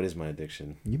 No, what is my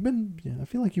addiction? I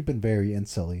feel like you've been very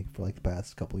incelly for like the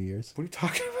past couple of years. What are you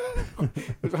talking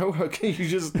about? How can you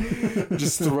just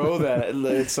throw that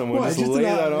at someone? Just lay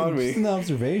that on me. Just an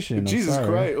observation. Jesus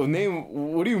Christ. Well,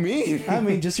 what do you mean? I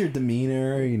mean, just your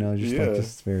demeanor,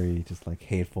 just very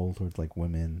hateful towards like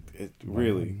women.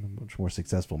 Really? Much more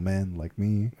successful men like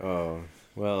me. Oh,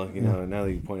 well, now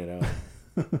that you point it out.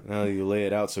 Now that you lay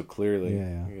it out so clearly.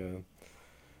 Yeah.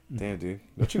 Damn, dude.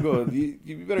 Don't you go...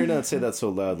 You better not say that so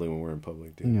loudly when we're in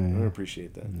public, dude. I don't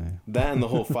appreciate that. Yeah. That and the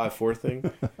whole 5'4" thing.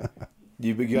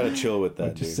 You gotta chill with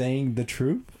that, dude. Just saying the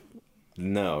truth?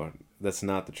 No, that's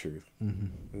not the truth. Mm-hmm.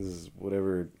 This is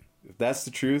whatever... If that's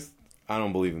the truth, I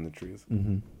don't believe in the truth.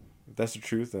 Mm-hmm. If that's the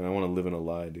truth, then I want to live in a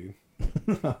lie, dude.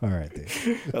 All right,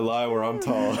 dude. A lie where I'm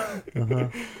tall.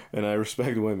 And I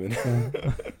respect women.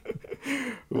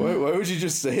 Why would you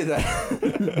just say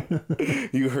that?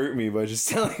 You hurt me by just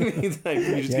telling me that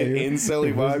you just get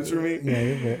incelly vibes from me. Yeah,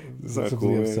 you're It's not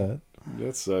cool, man.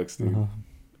 That sucks, dude.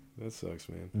 That sucks,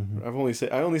 man. I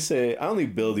only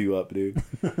build you up, dude.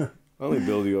 I only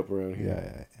build you up around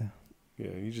here.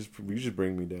 Yeah. You just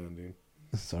bring me down, dude.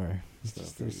 Sorry, it's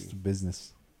just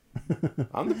business.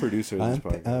 I'm the producer of this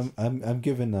podcast. I'm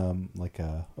given a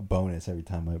bonus every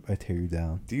time I tear you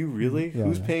down. Do you really? Yeah,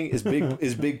 Who's paying?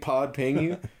 Is Big Pod paying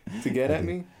you to get at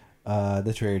me?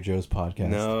 The Trader Joe's podcast.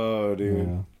 No, dude.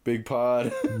 Yeah. Big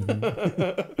Pod.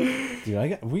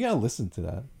 Dude, we gotta listen to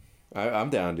that. I'm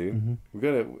down, dude.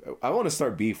 I want to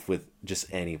start beef with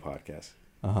just any podcast.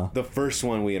 The first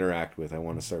one we interact with, I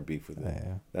want to start beef with it.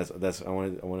 Yeah. That's I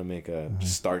want to make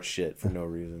just start shit for no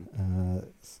reason.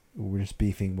 We're just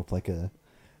beefing with like a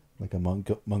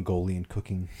Mongolian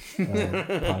cooking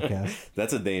podcast.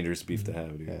 That's a dangerous beef to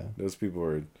have, dude. Yeah. Those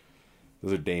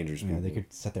are dangerous people. Yeah, they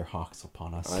could set their hawks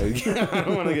upon us. I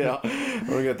don't want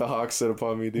to get the hawks set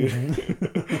upon me, dude.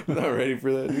 I'm not ready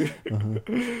for that,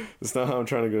 dude. That's not how I'm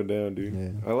trying to go down, dude.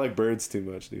 Yeah. I like birds too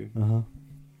much, dude. I don't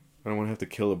want to have to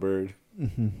kill a bird.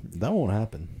 That won't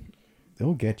happen.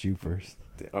 They'll get you first.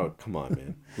 Oh, come on,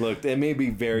 man. Look, it may be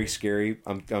very scary.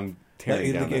 I'm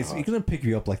tearing down that hawk. He's gonna pick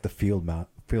you up like the field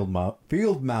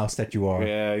mouse that you are.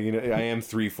 Yeah, I am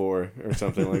 3'4" or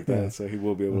something like that, so he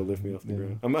will be able to lift me off the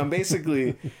ground. I'm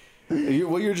basically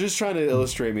what you're just trying to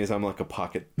illustrate me is I'm like a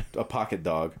pocket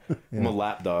dog. I'm a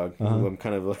lap dog. I'm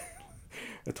kind of like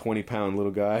a 20-pound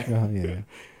little guy. Yeah.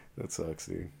 That sucks,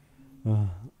 dude.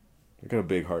 I got a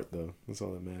big heart though. That's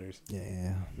all that matters.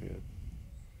 Yeah.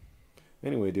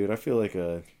 Anyway, dude, I feel like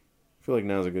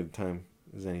now's a good time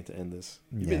as any to end this.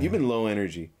 You've been low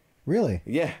energy. Really?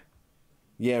 Yeah.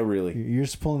 Yeah, really. You're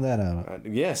just pulling that out.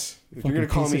 Yes. If you're gonna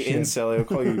call me incel, I'll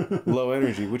call you low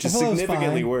energy, which is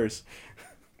significantly worse.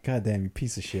 God damn, you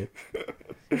piece of shit.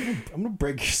 I'm gonna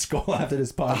break your skull after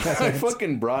this podcast. I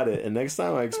fucking brought it, and next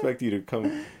time I expect you to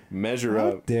come measure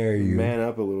up. How dare you? Man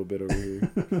up a little bit over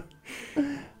here.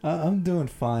 I'm doing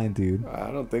fine, dude.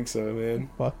 I don't think so, man.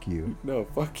 Fuck you. No,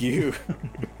 fuck you.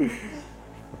 Fucking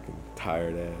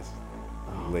tired ass.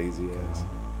 Lazy ass.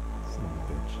 Son of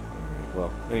a bitch. Alright,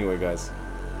 well, anyway, guys.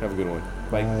 Have a good one.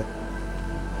 Bye.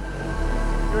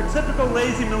 You're a typical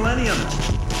lazy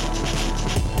millennium.